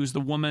character who's the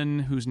woman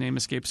whose name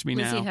escapes me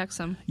now. Lizzie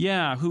Hexam.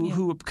 Yeah,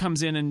 who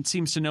comes in and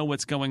seems to know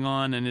what's going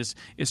on and is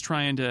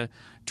trying to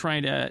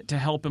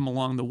help him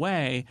along the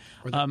way.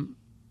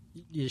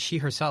 She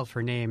herself,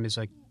 her name is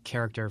a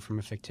character from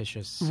a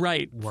fictitious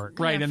work,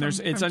 right? Yeah, and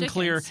it's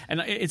unclear, Dickens. and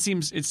it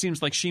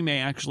seems like she may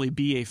actually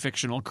be a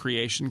fictional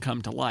creation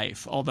come to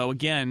life. Although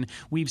again,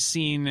 we've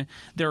seen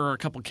there are a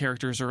couple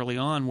characters early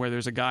on where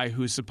there's a guy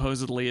who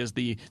supposedly is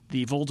the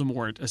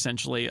Voldemort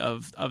essentially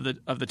of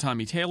the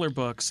Tommy Taylor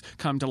books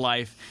come to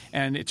life,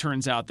 and it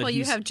turns out that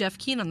you have Jeff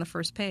Keane on the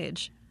first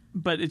page.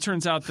 But it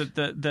turns out that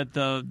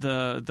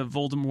the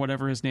Voldemort,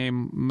 whatever his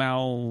name,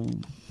 Malvolio,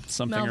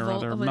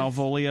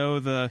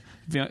 the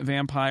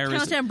vampire,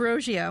 Count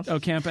Ambrosio.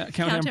 Oh, Count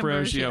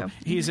Ambrosio.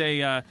 He's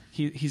a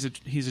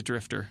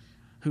drifter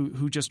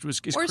who just is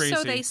or crazy. Or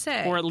so they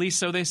say. Or at least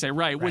so they say.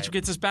 Right, which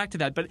gets us back to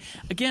that. But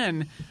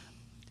again,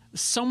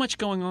 so much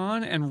going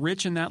on and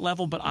rich in that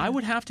level. But I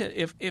would have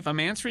to, if I'm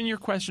answering your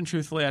question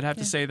truthfully, I'd have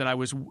to say that I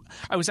was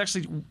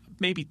actually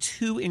maybe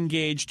too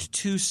engaged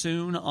too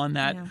soon on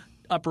that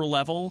upper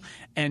level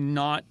and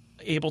not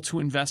able to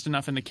invest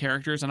enough in the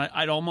characters. And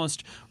I'd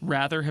almost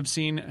rather have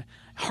seen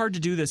 – hard to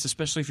do this,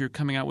 especially if you're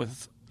coming out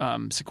with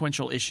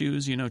sequential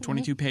issues,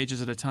 22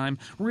 pages at a time.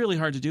 Really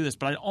hard to do this.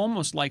 But I'd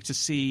almost like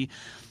to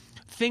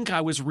think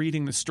I was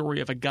reading the story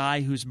of a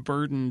guy who's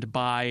burdened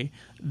by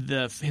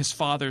his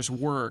father's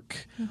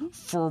work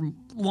for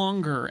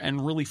longer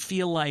and really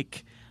feel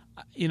like –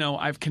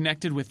 I've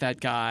connected with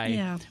that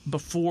guy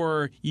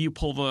before you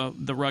pull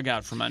the rug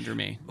out from under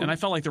me. And I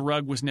felt like the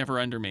rug was never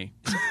under me.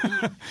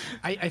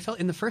 I felt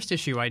in the first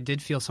issue I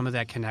did feel some of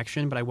that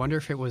connection, but I wonder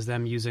if it was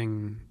them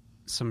using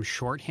some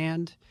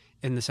shorthand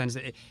in the sense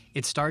that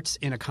it starts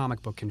in a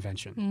comic book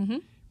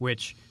convention,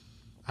 which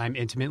I'm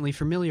intimately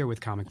familiar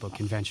with comic book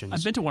conventions.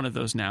 I've been to one of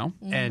those now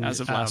as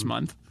of last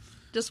month.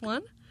 Just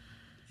one?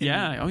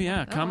 Yeah. Oh,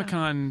 yeah.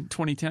 Comic-Con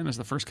 2010 is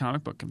the first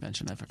comic book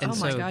convention I've ever. Oh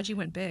my God, you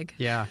went big.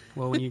 Yeah.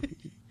 Well, when you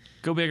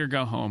go big or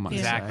go home.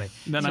 Exactly.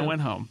 Then I went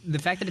home. The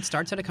fact that it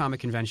starts at a comic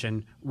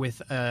convention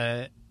with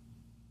a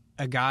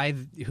a guy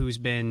who's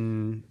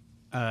been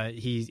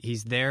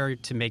he's there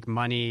to make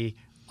money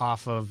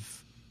off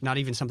of not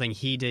even something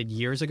he did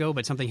years ago,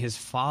 but something his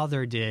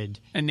father did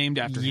and named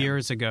after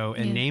years ago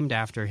and named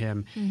after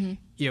him. Mm-hmm.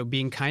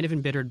 Being kind of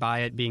embittered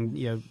by it,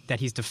 being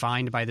that he's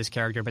defined by this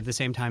character, but at the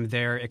same time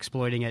they're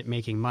exploiting it,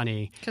 making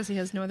money because he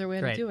has no other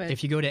way to do it.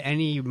 If you go to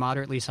any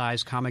moderately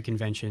sized comic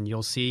convention,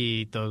 you'll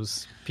see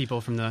those people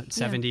from the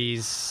 70s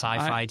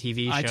sci-fi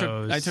TV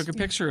shows. I took a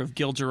picture of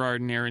Gil Gerard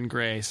and Aaron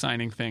Gray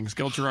signing things.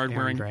 Gil Gerard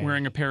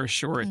wearing a pair of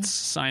shorts,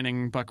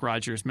 signing Buck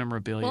Rogers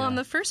memorabilia. Well, on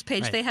the first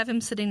page, they have him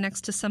sitting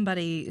next to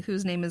somebody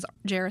whose name is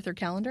J. Arthur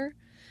Callender,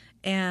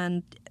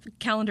 and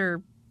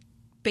Callender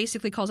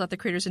basically calls out the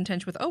creator's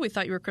intention with, "Oh, we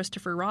thought you were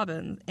Christopher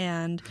Robin."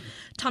 And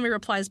Tommy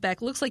replies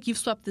back, "Looks like you've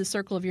swept the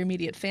circle of your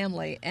immediate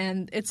family."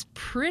 And it's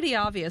pretty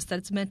obvious that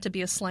it's meant to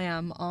be a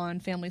slam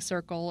on Family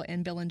Circle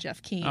and Bill and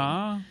Jeff Keane.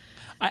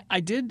 I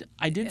did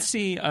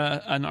see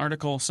an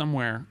article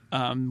somewhere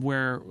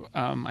where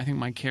I think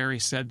Mike Carey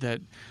said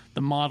that the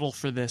model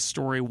for this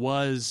story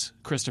was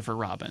Christopher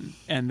Robin,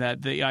 and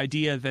that the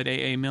idea that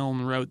A.A.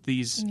 Milne wrote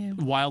these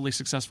wildly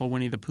successful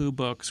Winnie the Pooh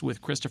books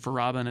with Christopher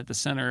Robin at the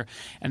center,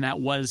 and that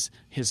was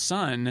his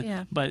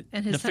son, but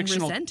the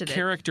fictional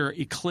character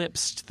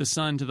eclipsed the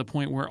son to the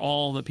point where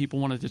all that people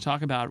wanted to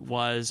talk about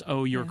was,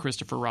 "Oh, you're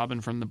Christopher Robin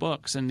from the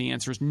books," and the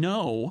answer is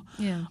no,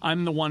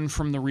 I'm the one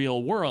from the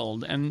real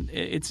world. And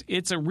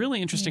it's a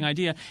really interesting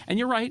idea. And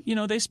you're right,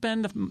 they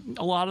spend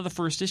a lot of the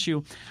first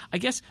issue. I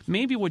guess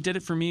maybe what did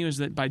it for me was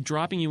that by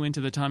dropping you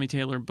into the Tommy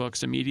Taylor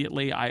books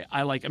immediately,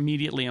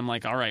 I'm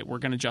like, all right, we're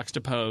going to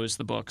juxtapose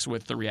the books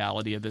with the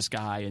reality of this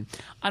guy. And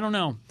I don't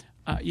know,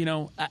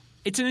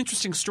 it's an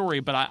interesting story,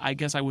 but I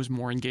guess I was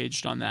more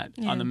engaged on that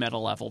on the meta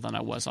level than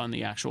I was on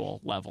the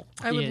actual level.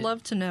 I would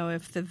love to know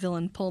if the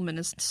villain Pullman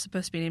is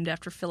supposed to be named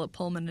after Philip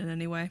Pullman in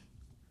any way.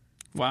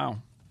 Wow,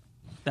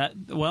 that's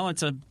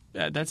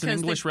an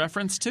English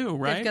reference too,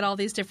 right? They've got all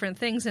these different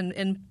things,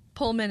 and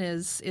Pullman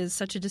is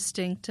such a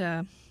distinct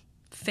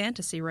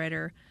fantasy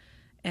writer.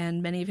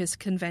 And many of his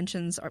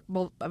conventions are,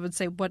 well, I would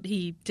say what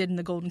he did in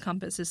the Golden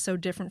Compass is so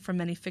different from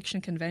many fiction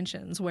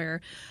conventions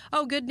where,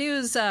 oh, good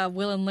news,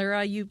 Will and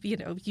Lyra, you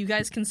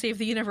guys can save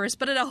the universe,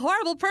 but at a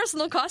horrible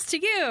personal cost to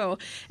you.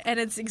 And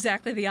it's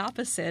exactly the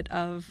opposite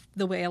of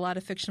the way a lot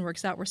of fiction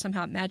works out, where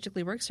somehow it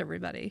magically works for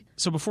everybody.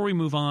 So before we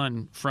move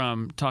on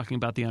from talking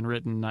about the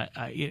Unwritten,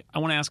 I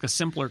want to ask a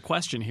simpler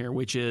question here,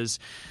 which is,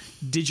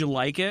 did you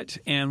like it,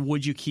 and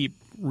would you keep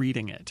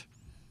reading it?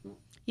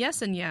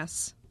 Yes and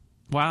yes.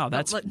 Wow,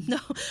 that's no.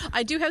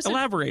 I do have some,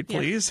 elaborate,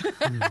 please.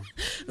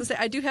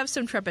 I do have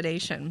some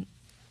trepidation,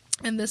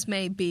 and this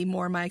may be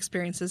more my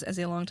experiences as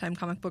a longtime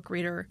comic book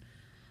reader,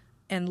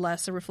 and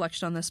less a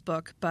reflection on this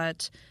book.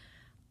 But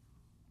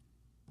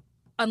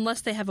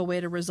unless they have a way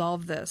to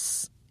resolve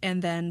this,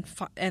 and then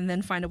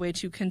find a way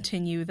to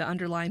continue the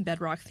underlying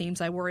bedrock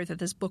themes, I worry that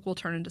this book will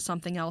turn into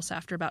something else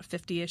after about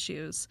 50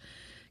 issues,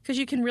 because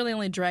you can really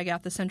only drag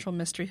out the central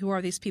mystery: who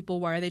are these people?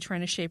 Why are they trying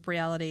to shape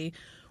reality?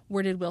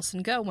 Where did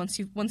Wilson go? Once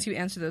you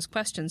answer those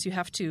questions, you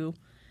have to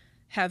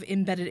have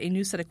embedded a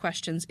new set of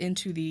questions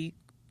into the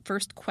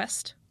first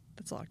quest.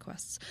 That's a lot of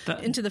quests.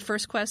 Into the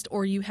first quest,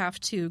 or you have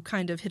to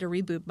kind of hit a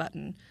reboot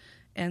button.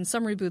 And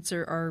some reboots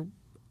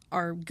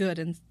are good,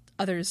 and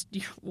others,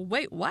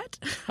 wait, what?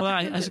 Well,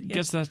 I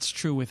guess that's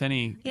true with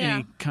any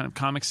kind of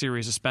comic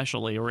series,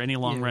 especially, or any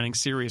long-running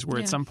series, where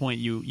at some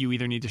point you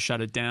either need to shut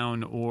it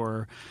down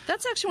or...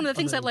 That's actually one of the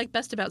things I like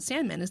best about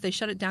Sandman, is they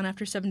shut it down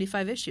after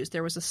 75 issues.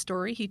 There was a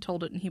story, he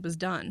told it, and he was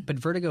done. But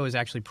Vertigo is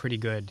actually pretty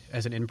good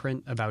as an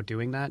imprint about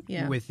doing that,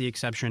 with the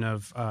exception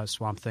of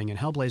Swamp Thing and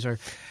Hellblazer.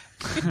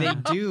 They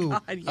do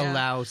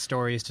allow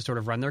stories to sort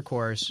of run their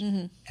course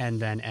and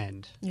then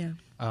end. Yeah.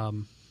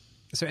 And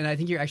I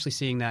think you're actually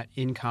seeing that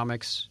in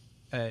comics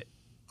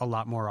a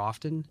lot more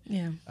often.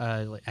 Yeah.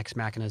 Like Ex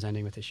Machina's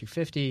ending with issue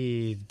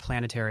 50.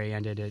 Planetary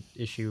ended at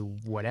issue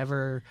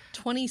whatever.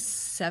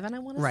 27, I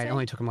want to say. Right. It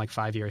only took him like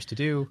 5 years to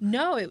do.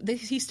 No,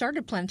 he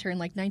started Planetary in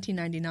like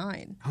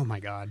 1999. Oh, my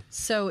God.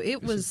 So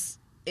it was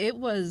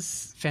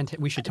fantastic.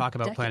 We should talk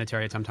about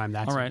Planetary at some time.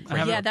 That's all right.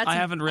 That's I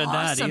haven't read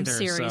that awesome either.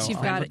 Series. So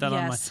You've got put that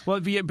on my.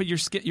 Well, but you're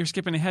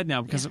skipping ahead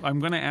now, because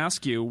I'm going to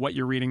ask you what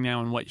you're reading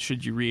now and what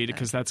should you read,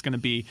 because that's going to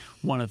be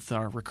one of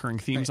our recurring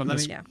themes on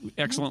this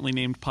excellently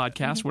named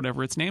podcast,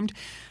 whatever it's named.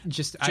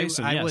 Just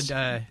Jason,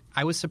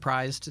 I was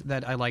surprised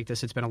that I like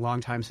this. It's been a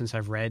long time since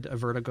I've read a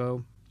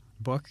Vertigo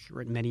book,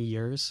 many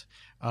years,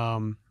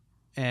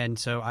 and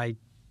so I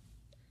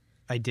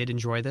did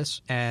enjoy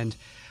this, and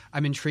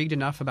I'm intrigued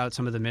enough about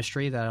some of the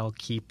mystery that I'll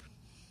keep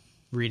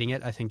reading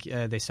it. I think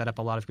they set up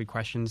a lot of good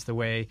questions. The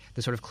way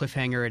the sort of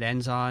cliffhanger it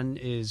ends on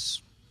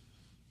is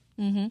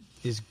the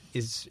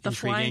intriguing.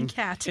 Flying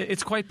cat.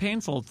 It's quite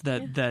painful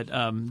that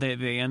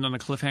they end on a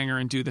cliffhanger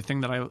and do the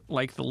thing that I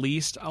like the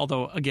least,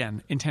 although,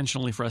 again,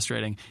 intentionally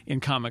frustrating in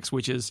comics,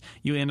 which is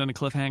you end on a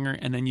cliffhanger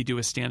and then you do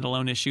a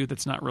standalone issue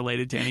that's not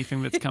related to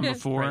anything that's come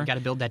before. Right, you got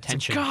to build that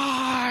tension.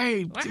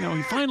 Guy!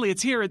 Finally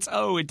it's here. It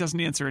doesn't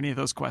answer any of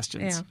those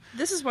questions. Yeah.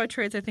 This is why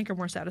trades, I think, are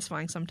more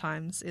satisfying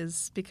sometimes,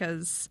 is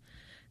because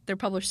they're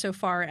published so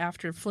far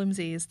after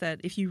Flimsies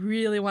that if you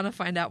really want to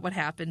find out what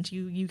happened,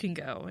 you can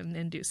go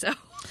and do so.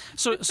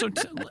 So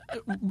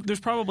there's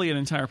probably an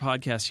entire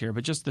podcast here,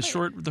 but just the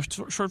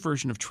short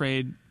version of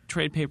trade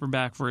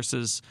paperback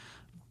versus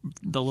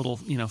the little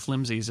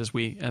flimsies as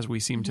we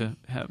seem to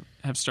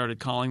have started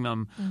calling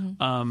them.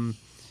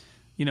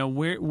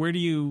 Where do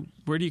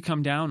you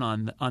come down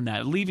on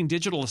that? Leaving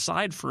digital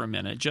aside for a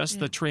minute, just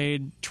the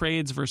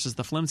trades versus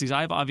the flimsies.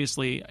 I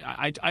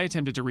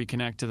attempted to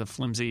reconnect to the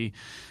flimsy,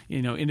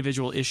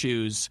 individual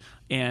issues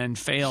and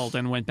failed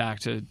and went back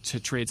to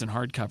trades and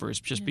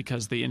hardcovers just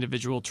because the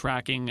individual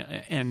tracking,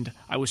 and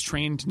I was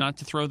trained not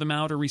to throw them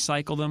out or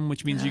recycle them,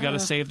 which means you got to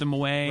save them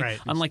away. Right.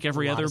 Unlike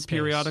every other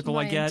periodical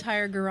I get. My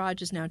entire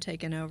garage is now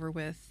taken over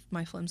with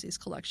my flimsies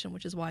collection,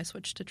 which is why I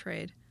switched to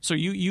trade. So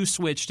you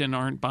switched and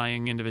aren't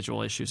buying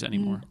individual issues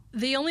anymore.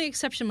 The only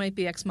exception might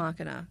be Ex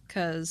Machina,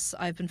 because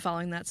I've been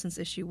following that since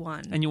issue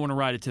 1. And you want to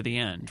ride it to the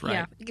end, right?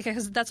 Yeah,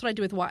 because that's what I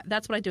do with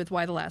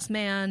Why the Last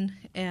Man,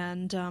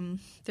 and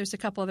there's a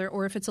couple other,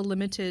 or if it's a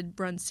limited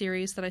run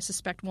series that I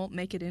suspect won't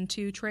make it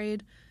into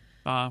trade.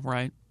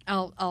 Right.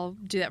 I'll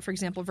do that. For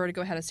example,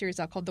 Vertigo had a series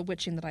out called The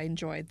Witching that I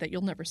enjoyed that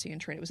you'll never see in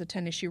trade. It was a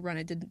 10-issue run.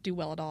 It didn't do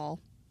well at all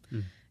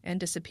and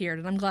disappeared.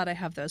 And I'm glad I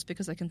have those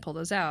because I can pull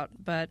those out.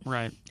 But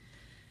right.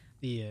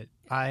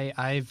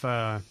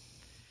 I've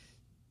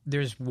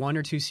there's 1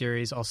 or 2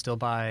 series I'll still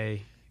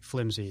buy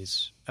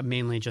flimsies,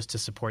 mainly just to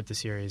support the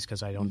series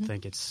because I don't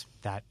think it's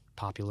that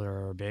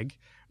popular or big.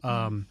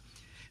 But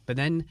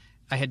then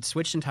I had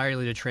switched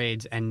entirely to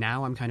trades, and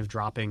now I'm kind of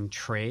dropping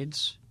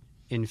trades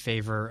in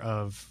favor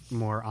of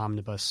more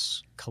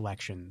omnibus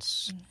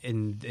collections.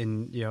 In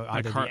like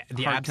either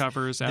the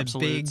hardcovers,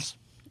 absolutes.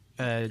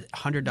 The big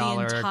 $100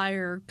 the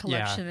entire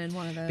collection in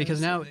one of those.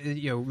 Because now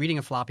reading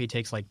a floppy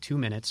takes like 2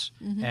 minutes,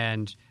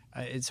 and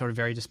it's sort of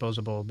very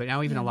disposable. But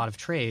now even a lot of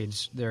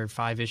trades, there are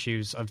 5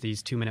 issues of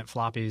these 2-minute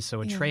floppies,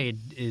 so a trade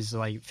is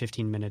like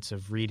 15 minutes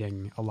of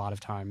reading a lot of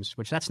times,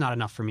 which that's not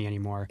enough for me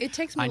anymore. It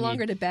takes me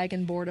longer to bag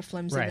and board a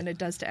flimsy than it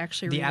does to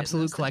actually read it. The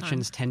absolute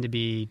collections tend to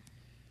be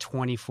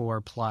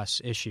 24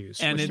 plus issues.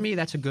 And to me,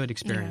 that's a good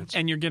experience.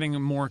 And you're getting a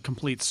more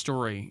complete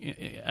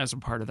story as a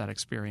part of that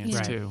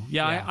experience too.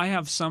 Yeah. I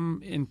have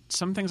some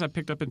things I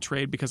picked up in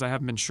trade because I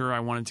haven't been sure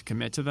I wanted to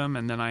commit to them,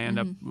 and then I end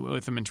up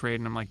with them in trade,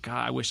 and I'm like,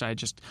 God, I wish I had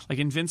just like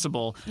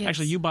Invincible. Yes.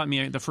 Actually, you bought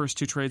me the first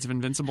 2 trades of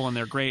Invincible, and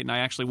they're great. And I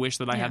actually wish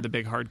that I had the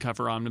big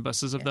hardcover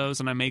omnibuses of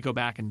those, and I may go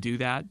back and do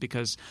that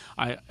because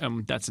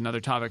that's another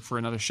topic for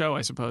another show,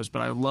 I suppose.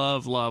 But I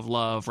love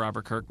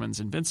Robert Kirkman's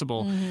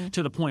Invincible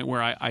to the point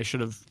where I should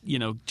have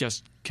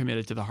just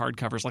committed to the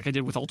hardcovers like I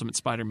did with Ultimate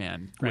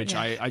Spider-Man, which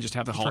I just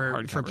have the whole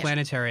hardcover. For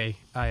Planetary,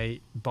 I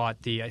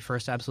bought the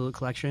first Absolute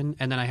collection,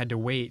 and then I had to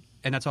wait,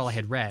 and that's all I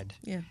had read.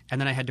 Yeah.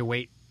 And then I had to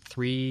wait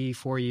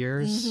 3-4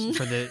 years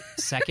for the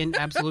second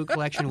Absolute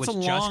collection, which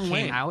just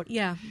came out,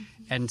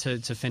 and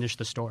to finish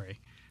the story.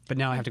 But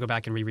now I have to go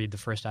back and reread the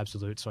first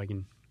Absolute so I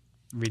can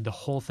read the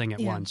whole thing at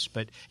once.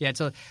 But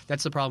that's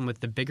the problem with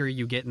the bigger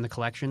you get in the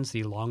collections,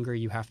 the longer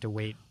you have to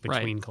wait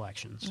between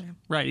collections. Yeah.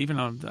 Right. Even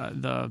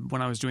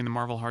when I was doing the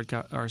Marvel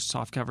or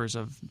soft covers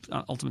of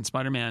Ultimate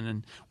Spider-Man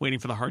and waiting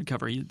for the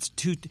hardcover,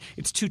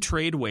 it's 2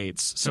 trade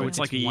waits, so it's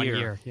like a 1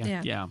 year.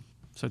 Yeah. Yeah.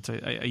 So it's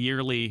a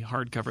yearly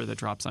hardcover that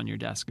drops on your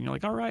desk, and you're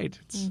like, all right.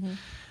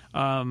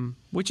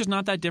 Which is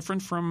not that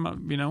different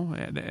from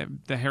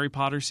the Harry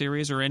Potter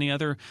series or any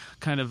other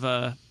kind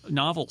of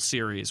novel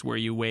series where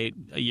you wait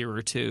a year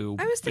or 2.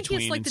 I was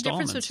thinking it's like the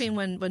difference between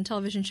when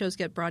television shows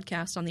get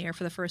broadcast on the air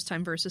for the first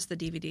time versus the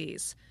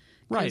DVDs.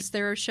 Right. Because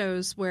there are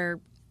shows where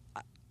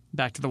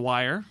Back to the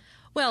Wire.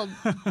 Well,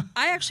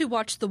 I actually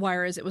watched The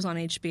Wire as it was on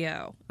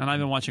HBO. And I've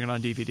been watching it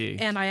on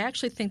DVD. And I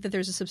actually think that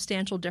there's a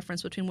substantial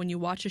difference between when you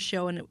watch a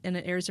show and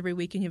it airs every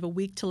week and you have a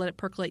week to let it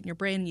percolate in your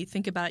brain and you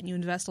think about it and you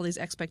invest all these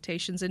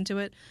expectations into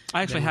it.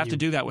 I actually have to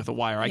do that with The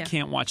Wire. I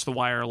can't watch The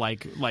Wire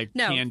like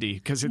candy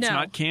because it's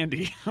not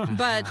candy.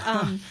 But,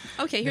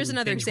 okay, here's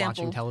another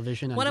example. Watching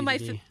television on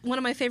DVD. One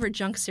of my favorite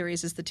junk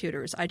series is The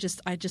Tudors. I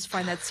just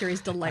find that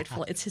series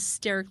delightful. It's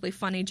hysterically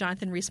funny.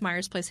 Jonathan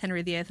Rhys-Meyers plays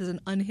Henry VIII as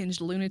an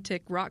unhinged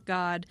lunatic rock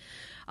god.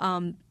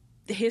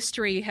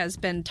 History has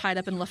been tied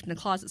up and left in a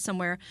closet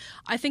somewhere.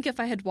 I think if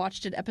I had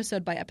watched it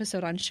episode by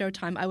episode on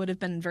Showtime, I would have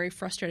been very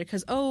frustrated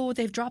because,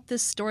 they've dropped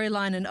this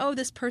storyline and,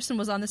 this person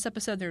was on this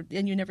episode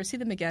and you never see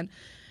them again.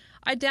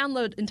 I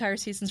download entire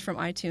seasons from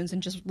iTunes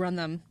and just run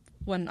them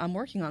when I'm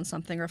working on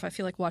something or if I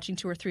feel like watching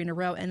 2 or 3 in a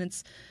row, and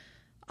it's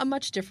a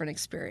much different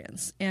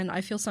experience. And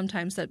I feel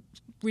sometimes that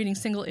reading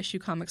single-issue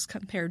comics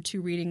compared to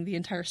reading the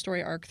entire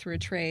story arc through a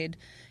trade,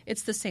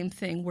 it's the same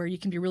thing where you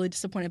can be really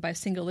disappointed by a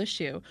single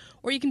issue,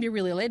 or you can be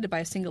really elated by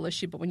a single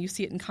issue, but when you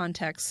see it in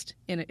context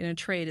in a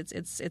trade,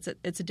 it's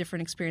a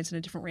different experience and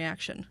a different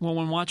reaction. Well,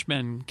 when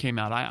Watchmen came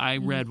out, I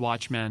read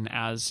Watchmen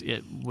as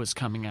it was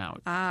coming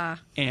out.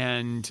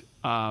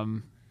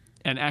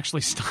 And actually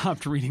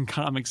stopped reading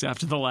comics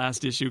after the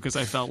last issue because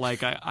I felt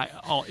like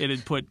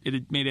it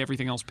had made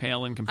everything else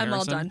pale in comparison. I'm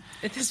all done.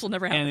 This will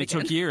never happen again. And it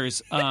took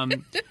years.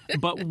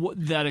 But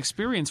that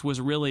experience was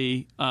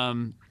really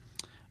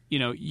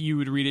you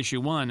would read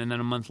issue 1, and then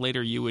a month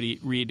later you would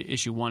read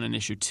issue 1 and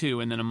issue 2,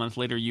 and then a month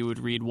later you would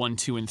read 1,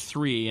 2, and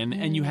 3,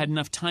 and you had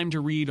enough time to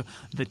read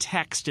the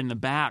text in the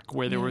back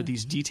where there were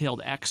these detailed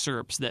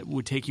excerpts that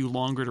would take you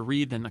longer to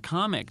read than the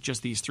comic,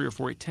 just these 3 or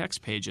 4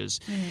 text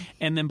pages.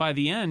 And then by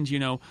the end,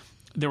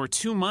 there were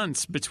 2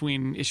 months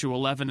between issue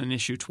 11 and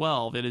issue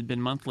 12. It had been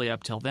monthly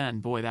up till then.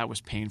 Boy, that was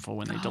painful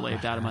when they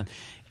delayed that a month.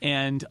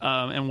 And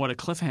what a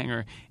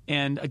cliffhanger.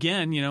 And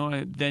again,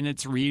 then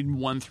it's read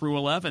 1 through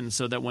 11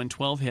 so that when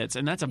 12 hits.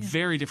 And that's a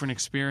very different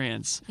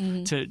experience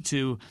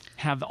to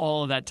have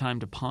all of that time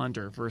to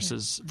ponder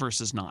versus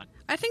not.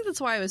 I think that's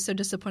why I was so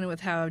disappointed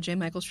with how J.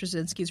 Michael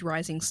Straczynski's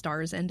Rising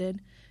Stars ended,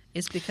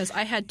 is because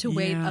I had to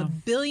wait a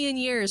billion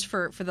years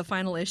for the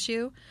final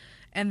issue.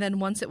 And then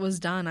once it was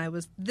done,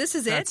 this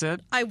is it? That's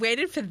it? I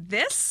waited for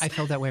this? I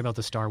felt that way about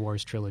the Star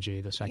Wars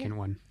trilogy, the second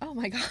one. Oh,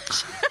 my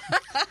gosh.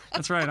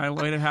 That's right. I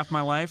waited half my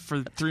life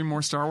for 3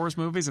 more Star Wars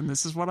movies, and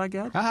this is what I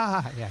get?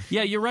 Yeah.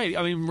 Yeah, you're right.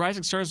 I mean,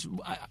 Rising Stars,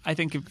 I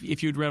think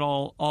if you'd read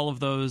all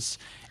of those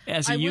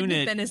as a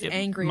unit, have been as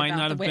angry it might about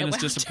not the have way been it as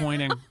went.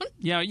 disappointing.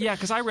 Yeah,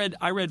 because I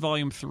read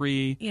Volume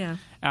 3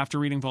 after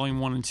reading Volume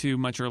 1 and 2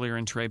 much earlier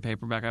in trade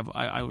paperback.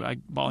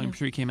 Volume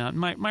 3 came out, and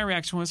my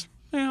reaction was,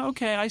 yeah,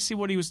 okay, I see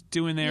what he was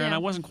doing there, and I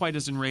wasn't quite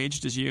as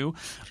enraged as you.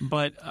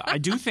 But I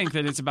do think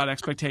that it's about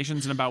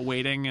expectations and about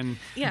waiting and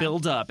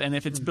build up. And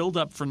if it's build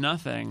up for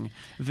nothing,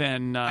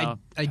 then I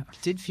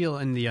did feel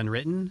in the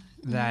Unwritten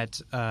that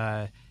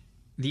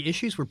the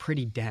issues were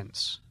pretty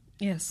dense.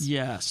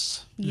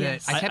 Yes.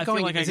 I kept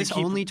going, like is this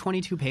only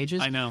 22 pages?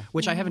 I know.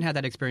 Which I haven't had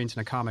that experience in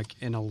a comic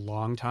in a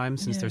long time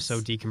since they're so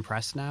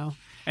decompressed now.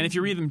 And if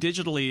you read them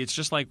digitally, it's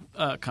just like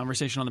a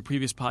conversation on the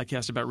previous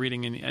podcast about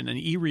reading an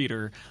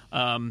e-reader.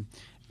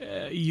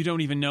 You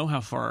don't even know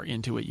how far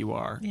into it you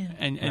are. Yeah.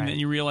 And then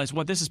you realize,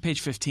 this is page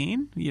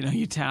 15?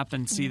 You tap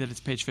and see that it's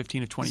page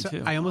 15 of 22.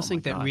 So I almost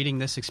think that reading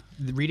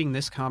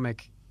this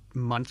comic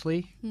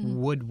monthly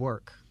would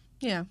work.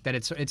 Yeah. That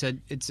it's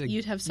a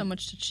you'd have so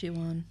much to chew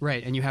on.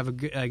 Right, and you have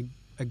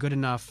a good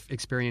enough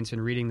experience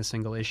in reading the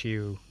single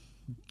issue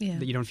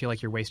that you don't feel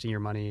like you're wasting your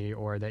money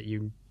or that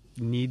you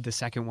need the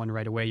second one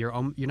right away.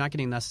 You're not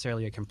getting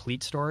necessarily a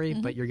complete story,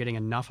 but you're getting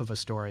enough of a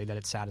story that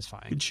it's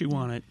satisfying. You chew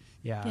on it.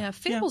 Yeah,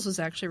 Fables was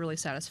actually really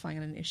satisfying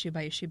on an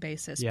issue-by-issue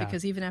basis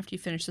because even after you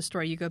finish the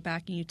story, you go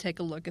back and you take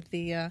a look at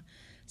the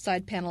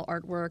side panel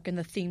artwork and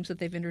the themes that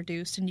they've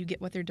introduced, and you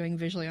get what they're doing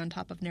visually on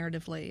top of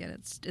narratively, and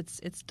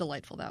it's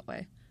delightful that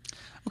way.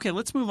 Okay,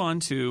 let's move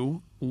on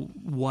to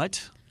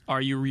what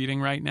are you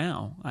reading right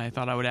now? I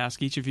thought I would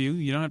ask each of you.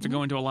 You don't have to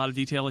go into a lot of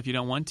detail if you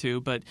don't want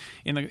to, but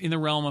in the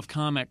realm of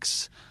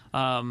comics,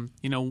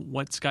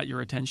 what's got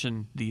your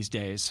attention these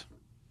days?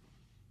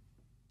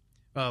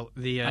 Well,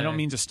 I don't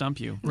mean to stump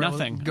you.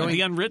 Nothing.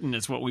 The Unwritten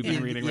is what we've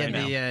been reading right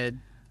now.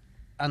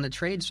 On the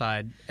trade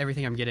side,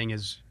 everything I'm getting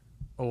is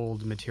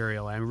old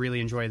material. I really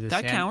enjoy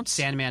the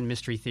Sandman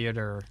Mystery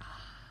Theater,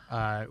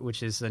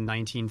 which is the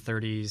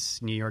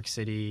 1930s New York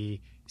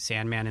City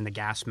Sandman in the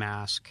gas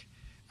mask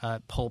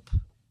pulp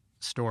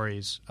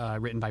stories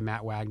written by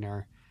Matt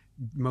Wagner,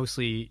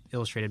 mostly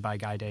illustrated by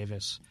Guy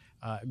Davis.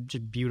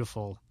 Just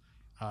beautiful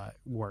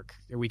work.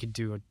 We could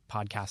do a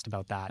podcast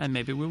about that. And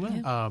maybe we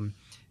will.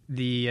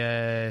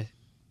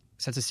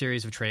 That's a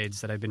series of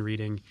trades that I've been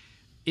reading.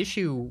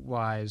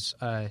 Issue-wise,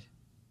 I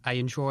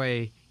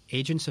enjoy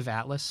Agents of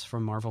Atlas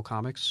from Marvel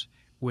Comics,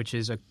 which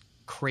is a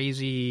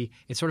crazy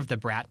 – it's sort of the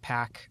Brat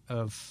Pack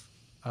of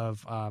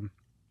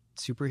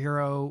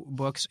superhero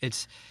books.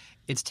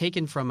 It's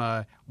taken from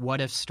a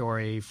what-if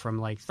story from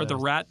the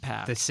Rat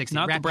Pack. The 60s.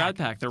 Not Rat the Brat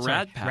Pack. Pack. The Sorry,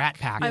 Rat Pack. Rat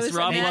Pack.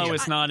 Rob Lowe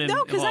is not involved.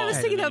 No, because I was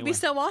thinking that would be anyway.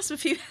 so awesome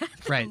if you had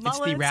right. It's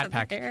the Rat and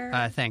Pack. the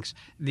hair. Thanks.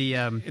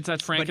 It's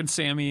that Frank and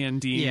Sammy and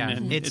Dean. Yeah,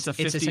 and it's a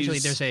 50s. It's essentially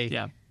there's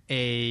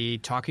a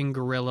talking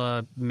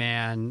gorilla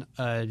man,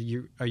 a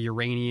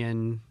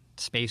Uranian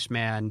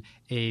spaceman,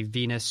 a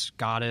Venus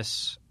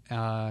goddess,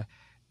 a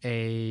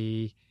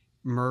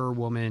mer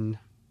woman,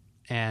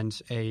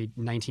 and a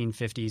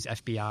 1950s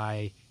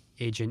FBI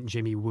agent,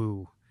 Jimmy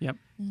Woo. Yep.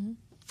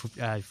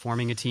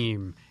 Forming a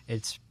team.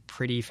 It's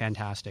pretty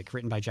fantastic.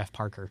 Written by Jeff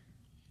Parker.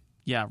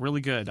 Yeah,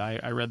 really good.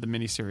 I read the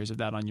miniseries of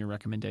that on your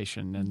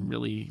recommendation, and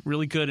really,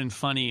 really good and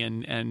funny,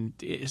 and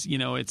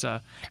it's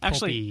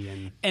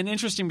actually and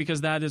interesting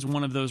because that is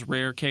one of those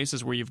rare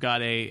cases where you've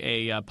got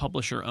a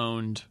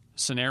publisher-owned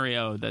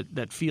scenario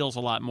that feels a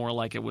lot more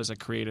like it was a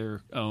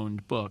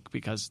creator-owned book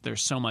because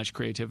there's so much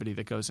creativity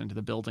that goes into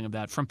the building of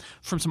that from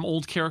some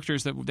old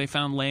characters that they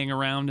found laying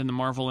around in the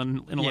Marvel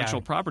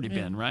intellectual property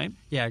bin, right?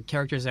 Yeah,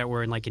 characters that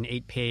were in like an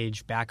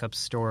 8-page backup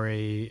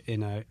story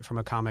from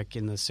a comic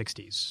in the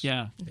 60s.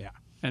 Yeah.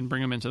 And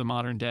bring them into the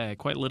modern day,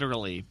 quite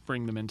literally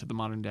bring them into the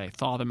modern day,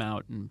 thaw them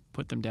out and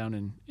put them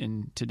down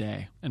in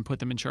today and put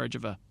them in charge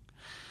of a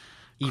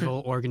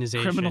evil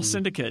organization. Criminal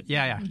syndicate.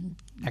 Yeah.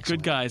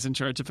 Good guys in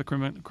charge of a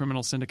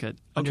criminal syndicate.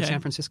 Under San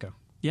Francisco.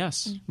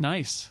 Yes.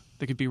 Nice.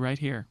 They could be right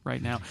here, right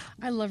now.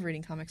 I love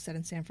reading comics set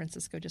in San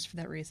Francisco just for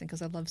that reason,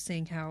 because I love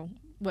seeing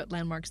what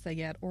landmarks they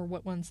get or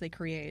what ones they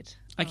create.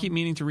 I keep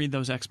meaning to read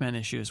those X-Men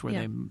issues where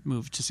they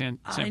moved to San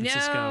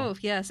Francisco. I know,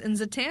 yes. And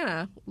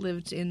Zatanna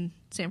lived in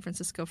San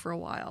Francisco for a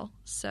while,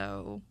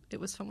 so it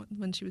was fun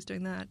when she was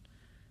doing that.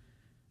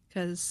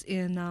 Because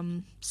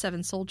in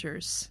Seven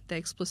Soldiers, they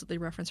explicitly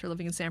reference her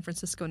living in San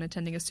Francisco and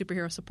attending a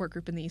superhero support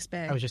group in the East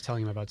Bay. I was just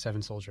telling him about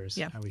Seven Soldiers.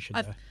 Yeah, we should.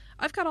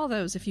 I've got all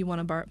those. If you want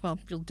to borrow, well,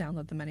 you'll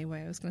download them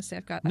anyway. I was going to say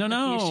I've got no.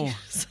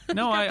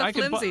 I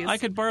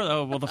could borrow.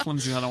 Oh well, the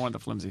flimsies. I don't want the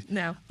flimsies.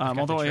 No.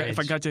 Although if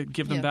I got to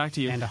give them back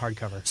to you and a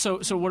hardcover.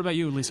 So what about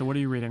you, Lisa? What are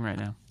you reading right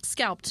now?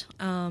 Scalped.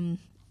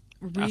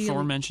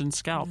 Aforementioned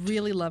Scalped.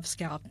 Really love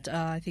Scalped.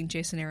 I think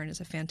Jason Aaron is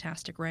a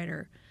fantastic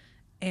writer,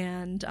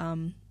 and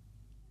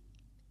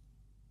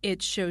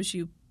it shows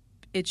you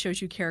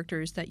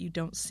characters that you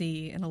don't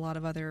see in a lot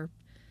of other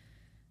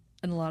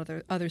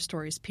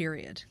stories.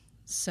 Period.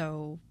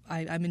 So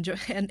I'm enjoying,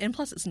 and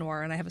plus it's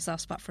noir, and I have a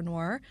soft spot for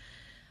noir.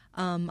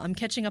 I'm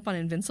catching up on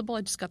Invincible.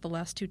 I just got the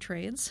last 2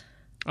 trades.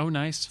 Oh,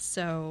 nice.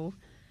 So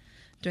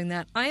doing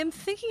that. I am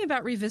thinking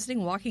about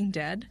revisiting Walking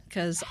Dead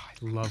because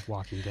I love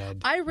Walking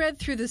Dead. I read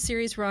through the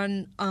series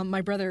run.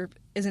 My brother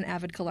is an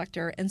avid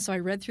collector, and so I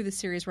read through the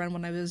series run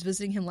when I was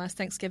visiting him last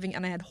Thanksgiving,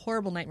 and I had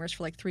horrible nightmares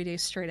for like 3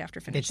 days straight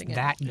after finishing It's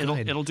that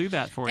good. It'll do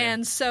that for you.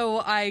 And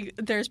so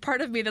there's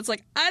part of me that's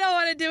like, I don't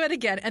want to do it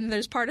again, and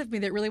there's part of me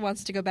that really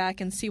wants to go back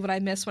and see what I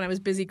missed when I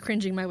was busy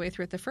cringing my way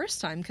through it the first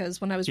time,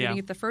 because when I was reading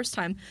it the first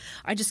time,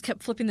 I just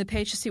kept flipping the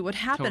page to see what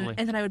happened,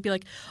 and then I would be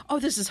like, oh,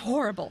 this is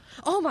horrible.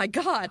 Oh my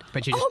God.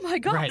 Oh my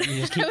God. Right,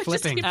 you just keep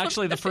flipping.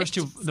 Actually, the first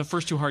two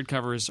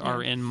hardcovers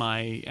are in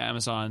my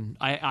Amazon.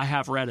 I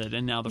have read it,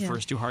 and now the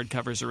first 2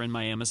 hardcovers are in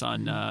my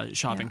Amazon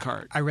shopping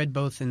cart. I read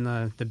both in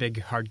the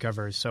big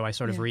hardcovers, so I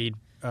sort of read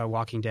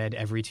Walking Dead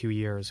every 2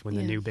 years when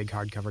the new big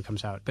hardcover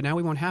comes out. But now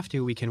we won't have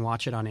to. We can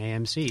watch it on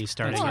AMC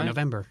starting in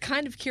November.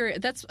 Kind of curious.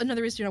 That's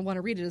another reason I want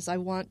to read it, is I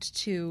want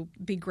to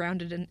be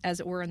grounded in,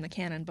 as it were, in the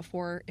canon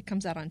before it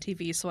comes out on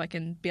TV, so I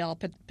can be all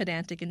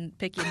pedantic and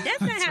picky.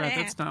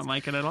 That's not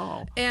like it at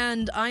all.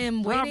 And I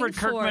am waiting Robert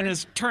Kirkman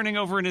is turning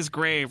over in his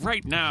grave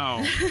right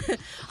now.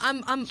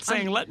 I'm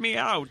saying, let me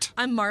out.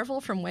 I'm Marvel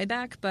from way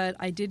back, but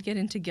I did get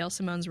into Gail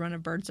Simone's run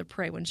of Birds of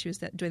Prey when she was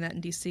doing that in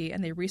DC,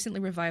 and they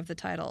recently revived the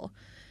title.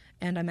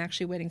 And I'm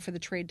actually waiting for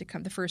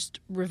the first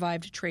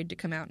revived trade to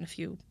come out in a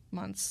few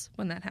months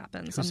when that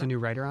happens. Is a new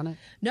writer on it?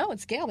 No,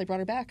 it's Gail. They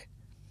brought her back.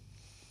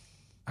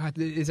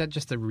 Is that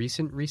just the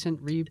recent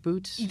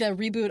reboot? The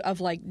reboot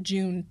of like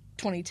June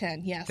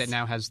 2010, yes. That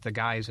now has the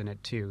guys in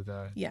it too.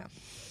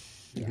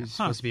 He's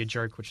supposed to be a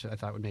jerk, which I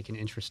thought would make an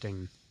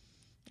interesting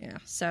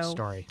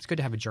story. It's good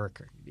to have a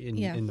jerk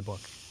in the book.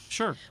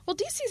 Sure. Well,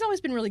 DC's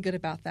always been really good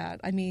about that.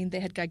 I mean, they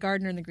had Guy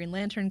Gardner in the Green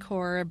Lantern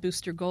Corps.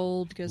 Booster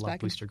Gold goes back.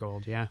 Booster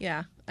Gold, yeah.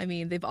 Yeah. I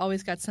mean, they've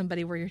always got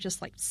somebody where you're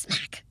just like,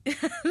 smack.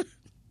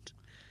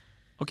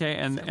 Okay,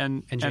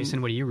 and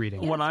Jason, what are you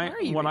reading? What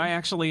I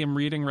actually am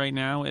reading right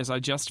now is I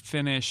just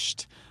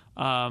finished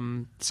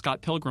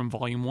Scott Pilgrim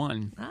Volume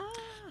 1,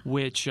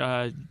 which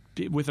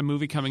with a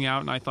movie coming out,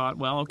 and I thought,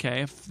 well,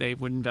 okay, if they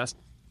would invest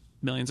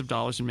millions of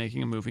dollars in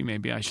making a movie,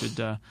 maybe I should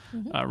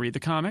read the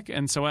comic.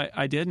 And so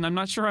I did, and I'm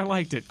not sure I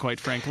liked it, quite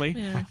frankly.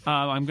 Yeah.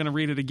 I'm going to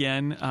read it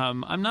again.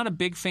 I'm not a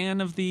big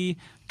fan of the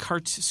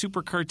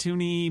super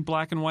cartoony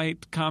black and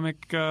white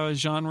comic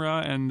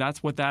genre, and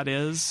that's what that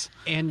is.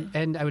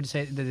 And I would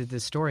say the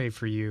story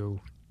for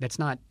you, that's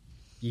not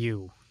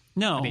you.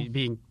 No. I mean,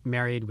 being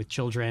married with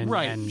children.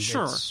 Right, and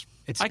sure.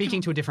 It's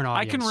speaking to a different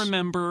audience. I can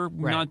remember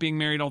not being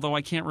married, although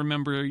I can't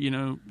remember,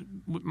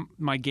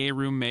 my gay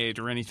roommate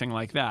or anything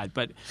like that.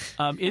 But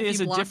it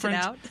is a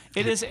different.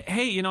 It is.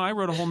 Hey, I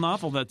wrote a whole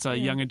novel that's a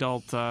young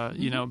adult.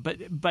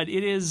 But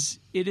it is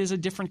a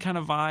different kind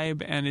of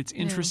vibe, and it's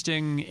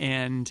interesting,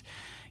 and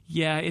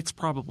it's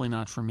probably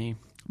not for me.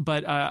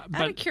 But out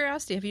of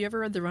curiosity, have you ever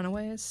read The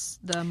Runaways,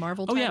 the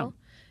Marvel title? Yeah.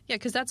 Yeah,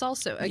 because that's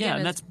also, again...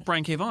 and that's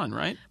Brian K. Vaughan,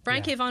 right?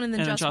 Brian K. Vaughan and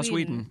then Joss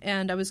Whedon.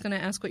 And I was going to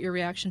ask what your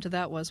reaction to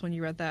that was when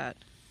you read that.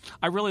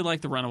 I really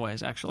like The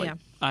Runaways, actually. Yeah.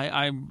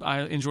 I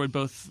enjoyed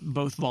both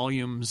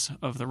volumes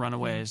of The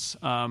Runaways.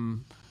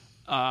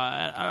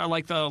 I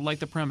like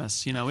the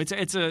premise.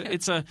 It's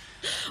a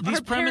these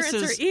Our premises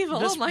parents are evil.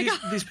 Oh my God.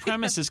 These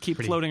premises keep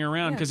floating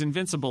around because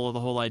Invincible, the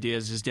whole idea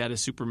is his dad is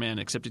Superman,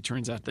 except it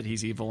turns out that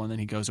he's evil and then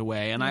he goes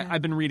away. And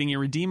I've been reading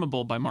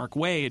Irredeemable by Mark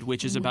Waid,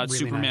 which is about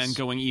really Superman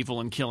going evil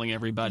and killing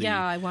everybody.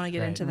 Yeah, I want to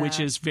get into that. Which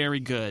is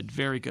very good,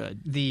 very good.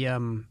 The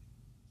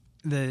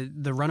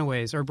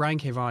Runaways, or Brian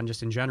K. Vaughan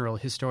just in general,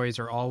 his stories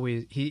are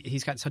always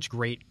he's got such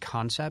great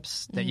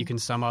concepts that you can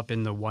sum up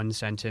in the one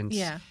sentence.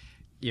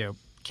 Yeah.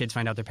 Kids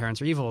find out their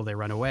parents are evil, they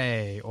run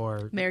away,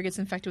 or Mayor gets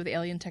infected with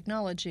alien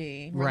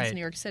technology, runs New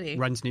York City.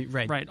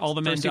 Right. All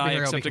the men die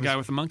except a guy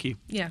with a monkey.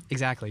 Yeah.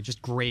 Exactly.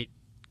 Just great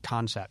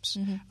concepts.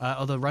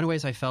 Although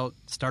Runaways, I felt,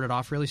 started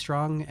off really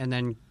strong, and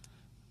then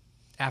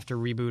after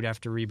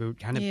reboot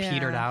kind of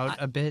petered out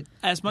a bit.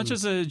 As much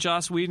as a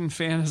Joss Whedon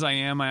fan as I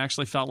am, I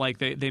actually felt like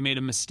they made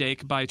a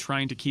mistake by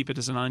trying to keep it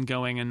as an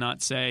ongoing and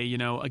not say,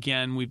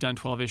 again, we've done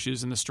 12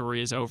 issues and the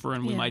story is over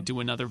and we might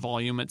do another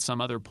volume at some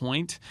other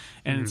point.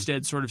 And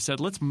instead sort of said,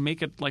 let's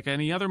make it like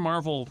any other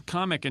Marvel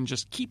comic and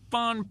just keep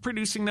on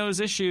producing those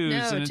issues.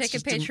 No, and take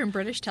a page from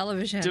British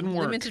television. Didn't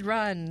work. Limited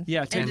run.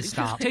 Yeah,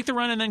 stop. Take the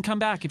run and then come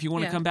back if you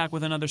want to come back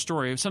with another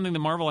story. It was something that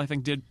Marvel, I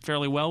think, did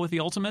fairly well with the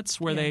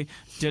Ultimates, where they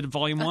did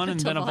volume 1 and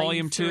then a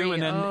volume 2,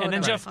 and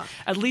then Jeff,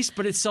 at least,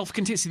 but it's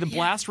self-contained. See, the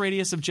blast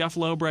radius of Jeff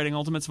Loeb writing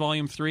Ultimates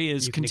volume 3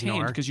 is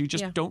contained because you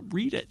just don't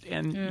read it,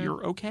 and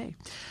you're okay.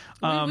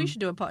 We should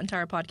do an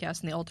entire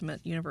podcast in the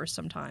Ultimate Universe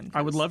sometime.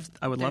 I would love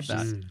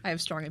that. I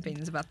have strong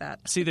opinions about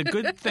that. See, the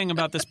good thing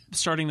about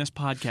starting this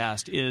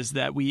podcast is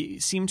that we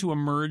seem to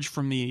emerge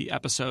from the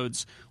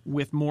episodes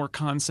with more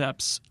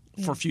concepts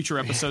for future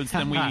episodes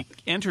than we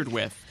entered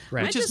with.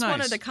 Right. Which I is just nice.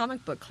 wanted a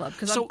comic book club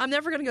because I'm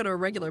never going to go to a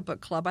regular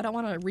book club. I don't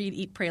want to read,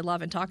 eat, pray,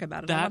 love, and talk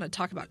about it. I want to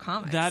talk about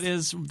comics. That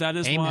is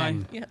Amen. why.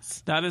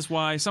 Yes. That is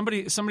why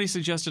somebody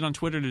suggested on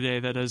Twitter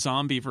today that a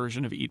zombie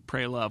version of Eat,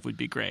 Pray, Love would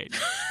be great.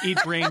 Eat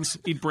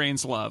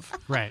brains, love.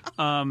 Right.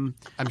 I'm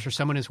sure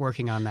someone is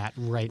working on that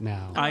right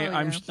now.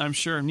 I'm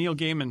sure Neil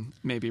Gaiman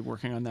may be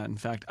working on that. In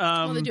fact,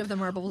 well, they do have the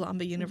Marvel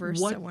zombie universe,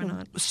 so why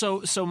not?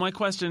 So my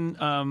question,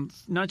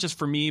 not just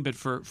for me but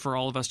for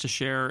all of us to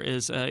share,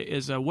 is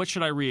what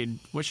should I read?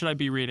 What should I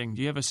be reading?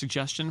 Do you have a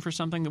suggestion for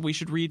something that we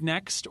should read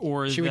next,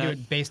 or should we do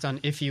it based on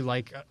if you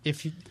like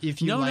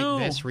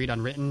this, read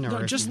Unwritten,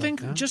 or just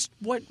think just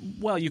what?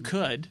 Well, you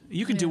can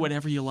do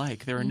whatever you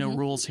like. There are no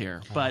rules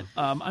here. But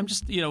I'm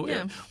just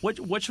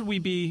what should we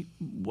be?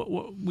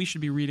 What we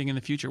should be reading in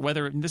the future?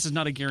 Whether this is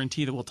not a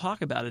guarantee that we'll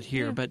talk about it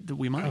here, but that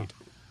we might.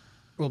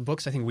 Well,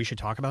 books I think we should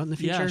talk about in the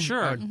future. Yeah,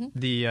 sure.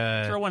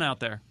 Throw one out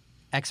there.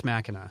 Ex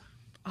Machina.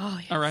 Oh,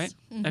 yes. All right.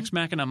 Ex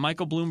Machina.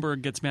 Michael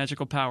Bloomberg gets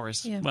magical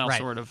powers. Yeah. Well,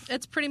 sort of.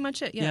 That's pretty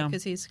much it,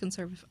 because he's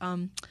conservative.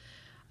 I'm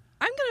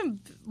going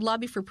to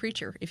lobby for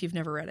Preacher if you've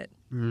never read it.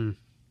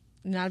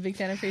 Not a big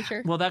fan of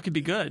Preacher? Well, that could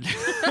be good.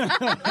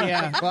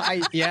 Yeah. Well,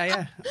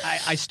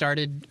 I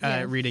started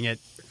reading it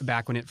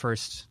back when it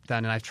first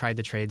done, and I've tried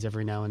the trades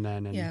every now and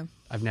then, and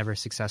I've never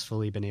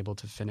successfully been able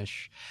to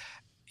finish.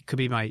 It could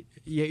be my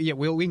we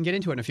can get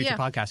into it in a future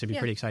podcast. It'd be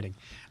pretty exciting.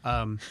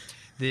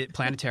 The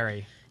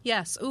Planetary.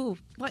 Yes. Ooh.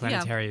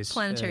 Planetary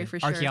for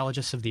sure.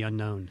 Archaeologists of the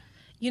Unknown.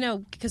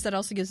 Because that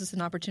also gives us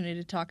an opportunity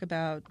to talk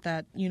about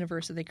that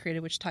universe that they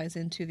created, which ties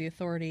into The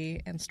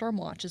Authority and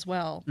Stormwatch as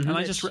well. And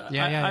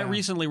I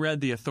recently read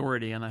The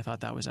Authority, and I thought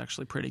that was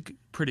actually pretty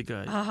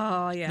good.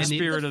 Oh, yeah. The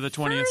spirit of the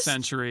 20th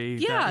century.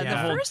 Yeah,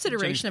 the first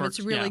iteration of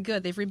it's really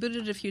good. They've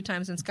rebooted it a few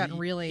times, and it's gotten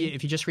really...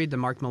 If you just read the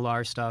Mark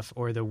Millar stuff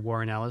or the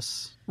Warren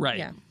Ellis... Right.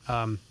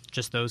 Yeah.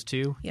 Just those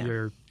two,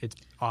 it's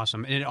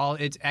awesome. And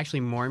it's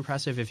actually more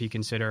impressive if you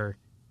consider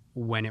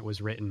when it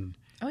was written,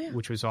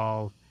 which was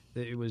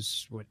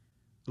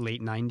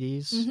late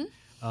 90s.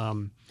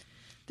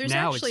 There's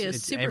now actually a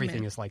Superman.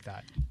 Everything is like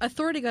that.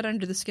 Authority got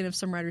under the skin of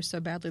some writers so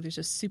badly there's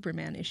a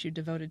Superman issue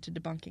devoted to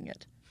debunking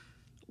it.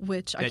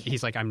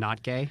 He's like, I'm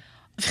not gay?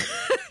 Is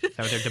that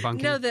what they're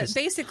debunking? No,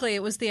 basically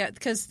it was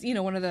because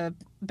one of the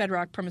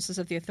bedrock premises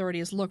of The Authority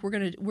is, look,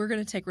 we're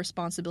gonna take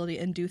responsibility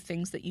and do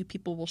things that you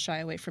people will shy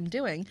away from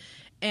doing,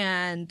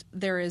 and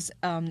there is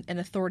an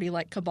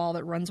authority-like cabal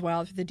that runs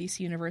wild through the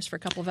DC universe for a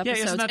couple of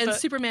episodes, and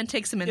Superman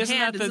takes him in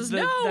hand and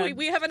says,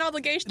 we have an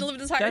obligation to live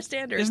to this higher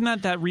standard.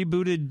 Isn't that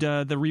rebooted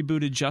the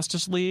rebooted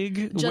Justice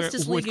League?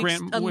 With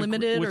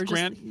Unlimited with or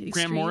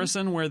Grant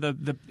Morrison, where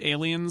the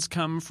aliens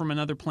come from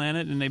another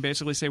planet and they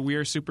basically say, we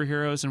are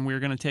superheroes and we're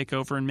going to take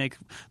over and make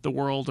the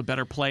world a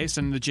better place,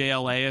 and the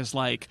JLA is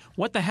like,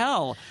 what the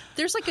hell?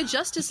 There's like a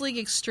Justice League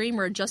Extreme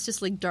or a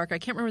Justice League Dark. I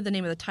can't remember the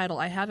name of the title.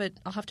 I have it.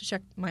 I'll have to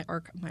check my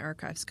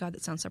archives. God,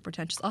 that sounds so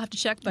pretentious. I'll have to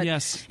check. But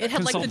yes, it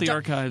had consult like the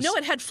archives. No,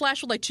 it had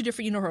Flash with like two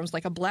different uniforms,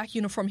 like a black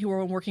uniform he wore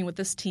when working with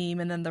this team,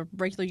 and then the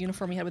regular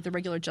uniform he had with the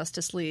regular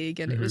Justice League,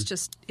 and it was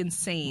just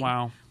insane.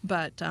 Wow.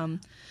 But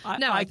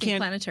I think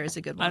Planetary is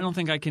a good one. I don't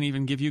think I can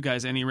even give you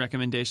guys any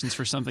recommendations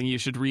for something you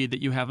should read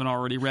that you haven't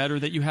already read or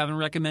that you haven't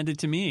recommended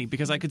to me,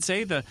 because I could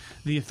say the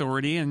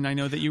Authority, and I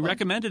know that you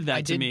recommended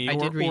that to me,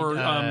 or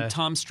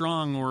Tom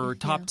Strong, or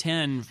Top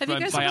 10 Have you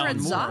guys by ever Alan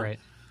read Moore. Zot?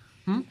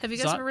 Have you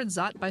guys ever read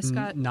Zot by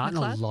Scott Not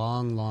McCloud? in a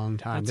long, long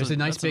time. There's a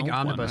nice big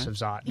omnibus of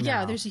Zot.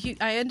 Yeah, there's a huge.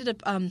 I ended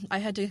up. I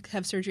had to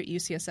have surgery at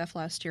UCSF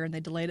last year, and they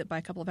delayed it by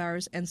a couple of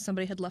hours. And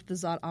somebody had left the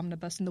Zot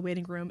omnibus in the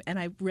waiting room, and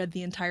I read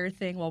the entire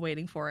thing while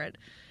waiting for it.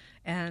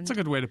 And it's a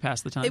good way to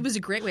pass the time. It was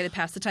a great way to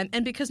pass the time,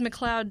 and because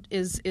McCloud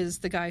is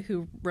the guy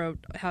who wrote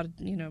how to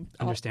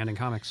Understanding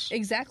Comics.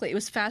 Exactly, it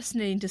was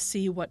fascinating to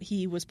see what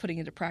he was putting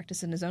into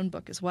practice in his own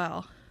book as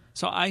well.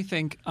 So I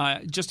think,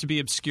 just to be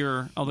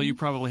obscure, although you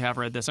probably have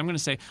read this, I'm going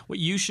to say what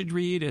you should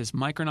read is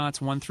Micronauts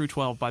 1 through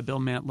 12 by Bill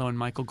Mantlo and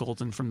Michael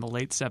Golden from the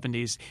late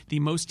 70s. The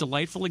most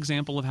delightful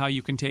example of how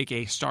you can take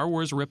a Star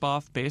Wars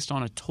ripoff based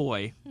on a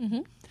toy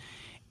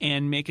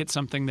and make it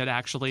something that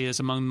actually is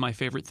among my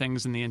favorite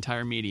things in the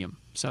entire medium.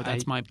 So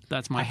that's my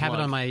I have it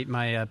on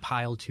my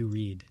pile to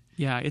read.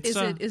 Yeah, Is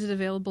it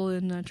available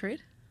in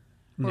trade?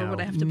 Or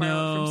would I have to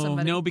borrow it from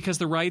somebody? No, because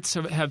the rights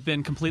have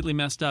been completely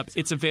messed up.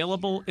 It's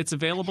available. It's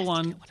available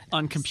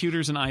on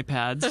computers and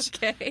iPads.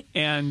 Okay.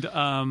 And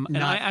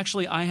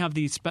I have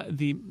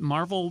the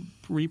Marvel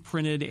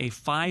reprinted a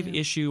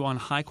 5-issue on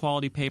high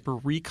quality paper,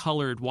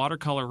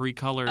 watercolor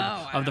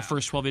recolored of the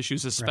first 12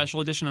 issues, a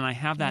special edition, and I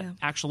have that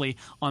actually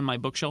on my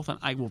bookshelf, and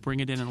I will bring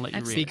it in and let you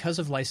read it. Because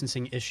of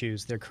licensing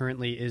issues, there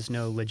currently is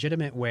no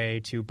legitimate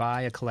way to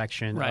buy a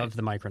collection of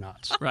the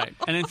Micronauts. Right,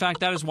 and in fact,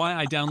 that is why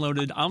I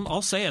downloaded.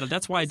 I'll say it.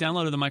 That's why I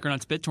downloaded the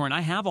Micronauts BitTorrent.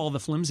 I have all the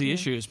flimsy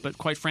issues, but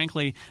quite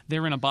frankly,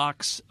 they're in a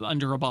box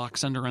under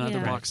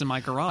another box in my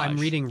garage. I'm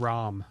reading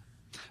ROM.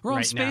 We're on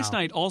right Space now.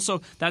 Night.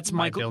 Also, that's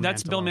Bill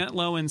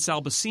Mantlo and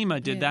Sal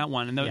Buscema did that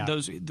one, and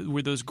those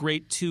were those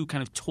great 2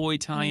 kind of toy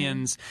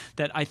tie-ins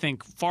that I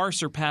think far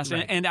surpassed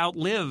and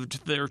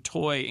outlived their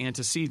toy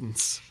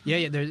antecedents.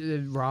 Yeah.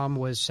 The ROM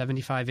was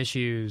 75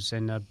 issues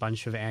and a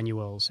bunch of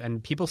annuals,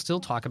 and people still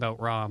talk about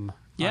ROM.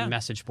 On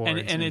message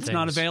boards. And it's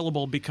not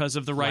available because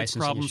of the rights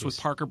problems issues. with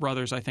Parker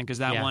Brothers, I think, is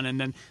that one.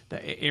 And then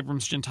the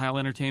Abrams Gentile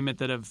Entertainment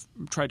that have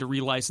tried to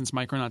relicense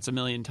Micronauts a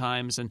million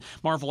times. And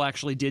Marvel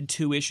actually did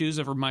 2 issues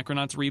of a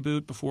Micronauts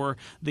reboot before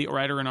the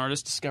writer and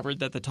artist discovered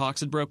that the talks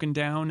had broken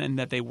down and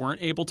that they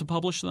weren't able to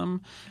publish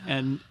them.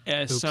 And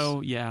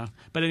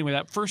But anyway,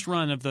 that first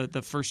run of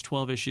the first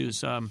 12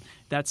 issues,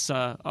 that's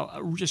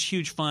just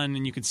huge fun.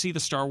 And you can see the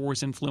Star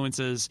Wars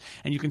influences,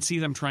 and you can see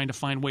them trying to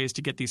find ways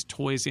to get these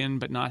toys in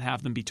but not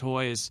have them be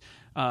toys.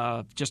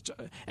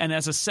 And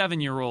as a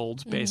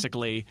 7-year-old,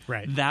 basically,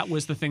 that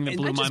was the thing that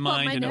blew my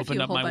mind and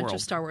opened up my world. I just bought my nephew a whole bunch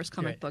of Star Wars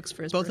comic books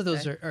for his birthday. birthday.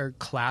 Both of those are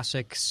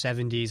classic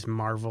 70s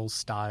Marvel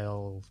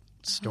style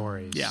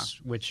stories.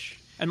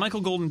 And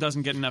Michael Golden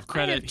doesn't get enough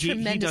credit. I have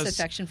tremendous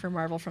affection for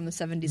Marvel from the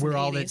 70s and 80s. We're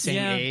all that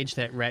same age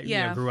that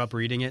grew up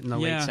reading it in the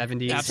late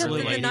 70s.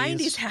 Absolutely. The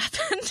 90s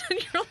happened, and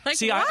you're like,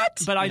 see,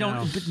 what? But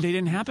they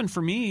didn't happen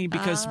for me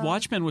because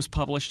Watchmen was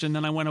published, and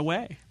then I went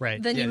away.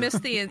 Right. Then you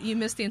missed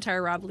the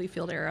entire Rob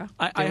Liefeld era.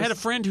 I had a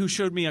friend who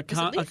showed me a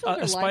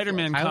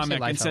Spider-Man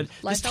comic and said,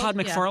 "This Todd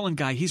McFarlane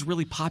guy, he's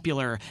really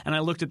popular." And I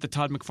looked at the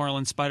Todd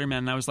McFarlane Spider-Man,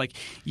 and I was like,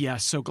 "Yeah,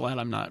 so glad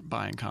I'm not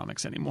buying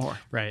comics anymore."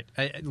 Right.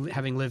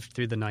 Having lived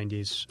through the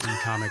 90s in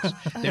comics,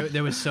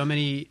 there was so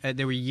many.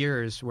 There were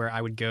years where I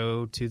would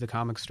go to the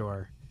comic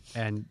store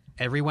and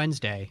every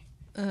Wednesday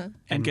and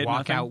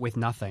walk out with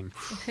nothing.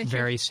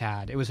 Very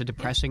sad. It was a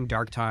depressing,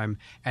 dark time.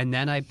 And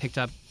then I picked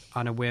up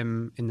on a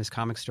whim in this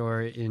comic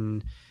store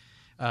in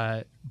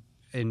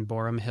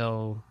Borum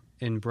Hill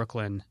in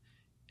Brooklyn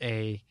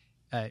a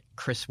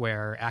Chris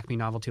Ware Acme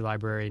Novelty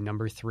Library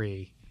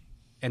 #3.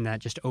 And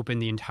that just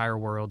opened the entire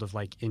world of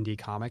like indie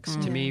comics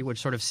to me, which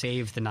sort of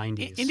saved the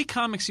 90s. Indie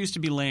comics used to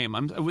be lame.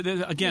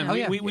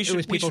 We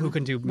should people who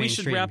can do mainstream. We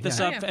should wrap this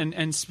up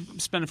and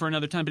spend it for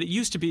another time. But they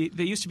used to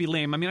be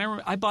lame. I mean,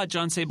 I bought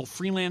John Sable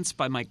Freelance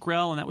by Mike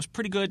Grell, and that was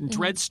pretty good. And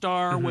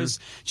Dreadstar was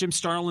Jim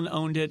Starlin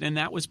owned it, and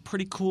that was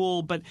pretty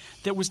cool. But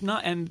there was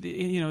not, and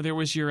there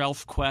was your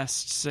Elf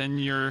Quests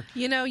and your.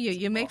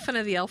 You make fun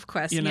of the Elf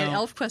Quest.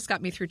 Elf Quest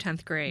got me through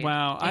 10th grade.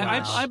 Wow,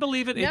 I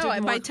believe it.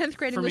 My 10th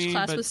grade English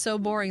class was so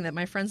boring that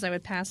my friends and I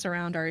would pass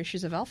around our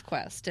issues of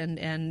ElfQuest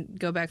and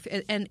go back,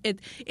 and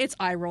it's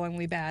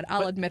eye-rollingly bad.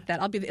 I'll admit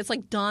that. It's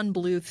like Don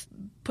Bluth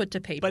put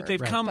to paper. But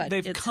they've come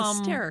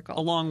hysterical.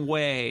 a long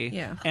way.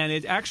 Yeah. And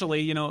it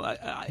actually, they've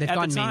at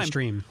gone the time,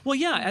 mainstream. Well,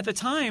 yeah, at the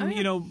time,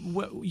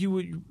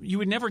 you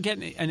would never get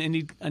an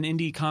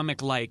indie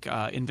comic like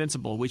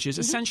Invincible, which is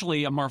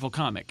essentially a Marvel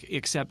comic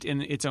except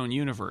in its own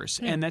universe,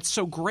 and that's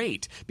so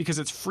great because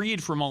it's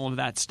freed from all of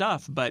that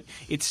stuff, but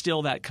it's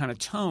still that kind of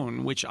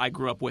tone which I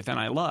grew up with and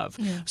I love.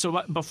 Yeah.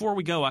 So before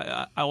we go,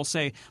 I will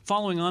say,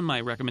 following on my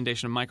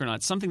recommendation of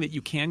Micronauts, something that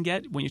you can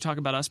get when you talk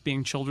about us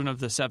being children of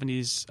the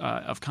 70s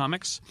of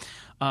comics.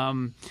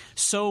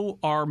 So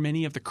are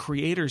many of the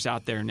creators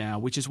out there now,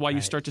 which is why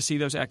you start to see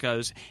those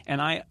echoes.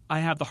 And I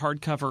have the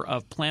hardcover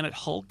of Planet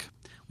Hulk,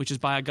 which is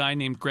by a guy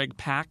named Greg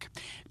Pak.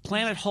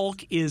 Planet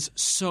Hulk is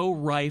so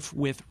rife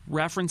with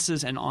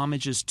references and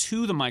homages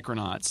to the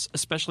Micronauts,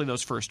 especially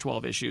those first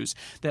 12 issues,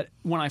 that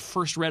when I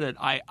first read it,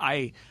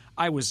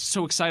 I was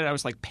so excited. I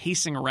was like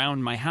pacing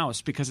around my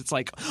house because it's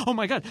like, oh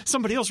my God,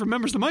 somebody else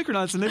remembers the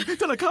Micronauts and they've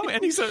done a comic,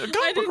 and he's a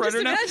comic book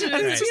writer now. And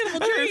it's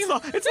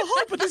the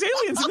Hulk with these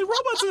aliens and the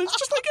robots, and it's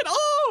just like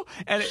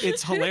and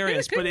it's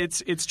hilarious, but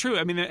it's true.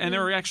 I mean, and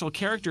there are actual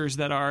characters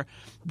that are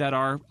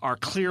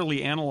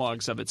clearly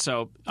analogs of it.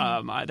 So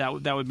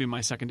that would be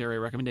my secondary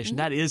recommendation.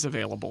 That is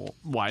available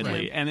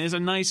widely and is a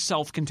nice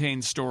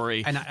self-contained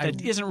story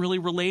that isn't really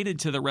related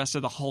to the rest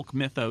of the Hulk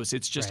mythos.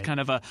 It's just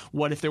kind of a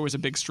what if there was a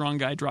big strong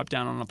guy dropped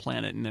down on a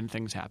planet and then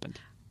things happened.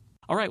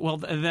 All right, well,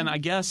 then I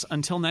guess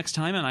until next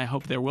time, and I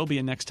hope there will be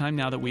a next time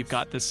now that we've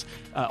got this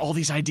all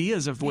these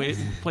ideas of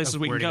places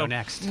we can go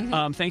next.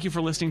 Thank you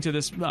for listening to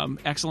this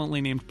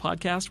excellently named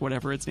podcast,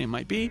 whatever its name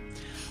might be.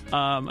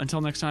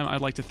 Until next time, I'd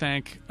like to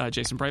thank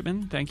Jason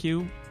Brightman, thank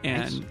you,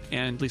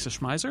 and Lisa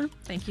Schmeiser.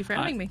 Thank you for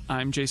having me.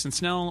 I'm Jason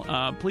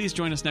Snell. Please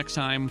join us next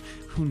time.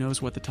 Who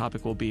knows what the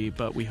topic will be,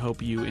 but we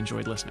hope you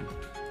enjoyed listening.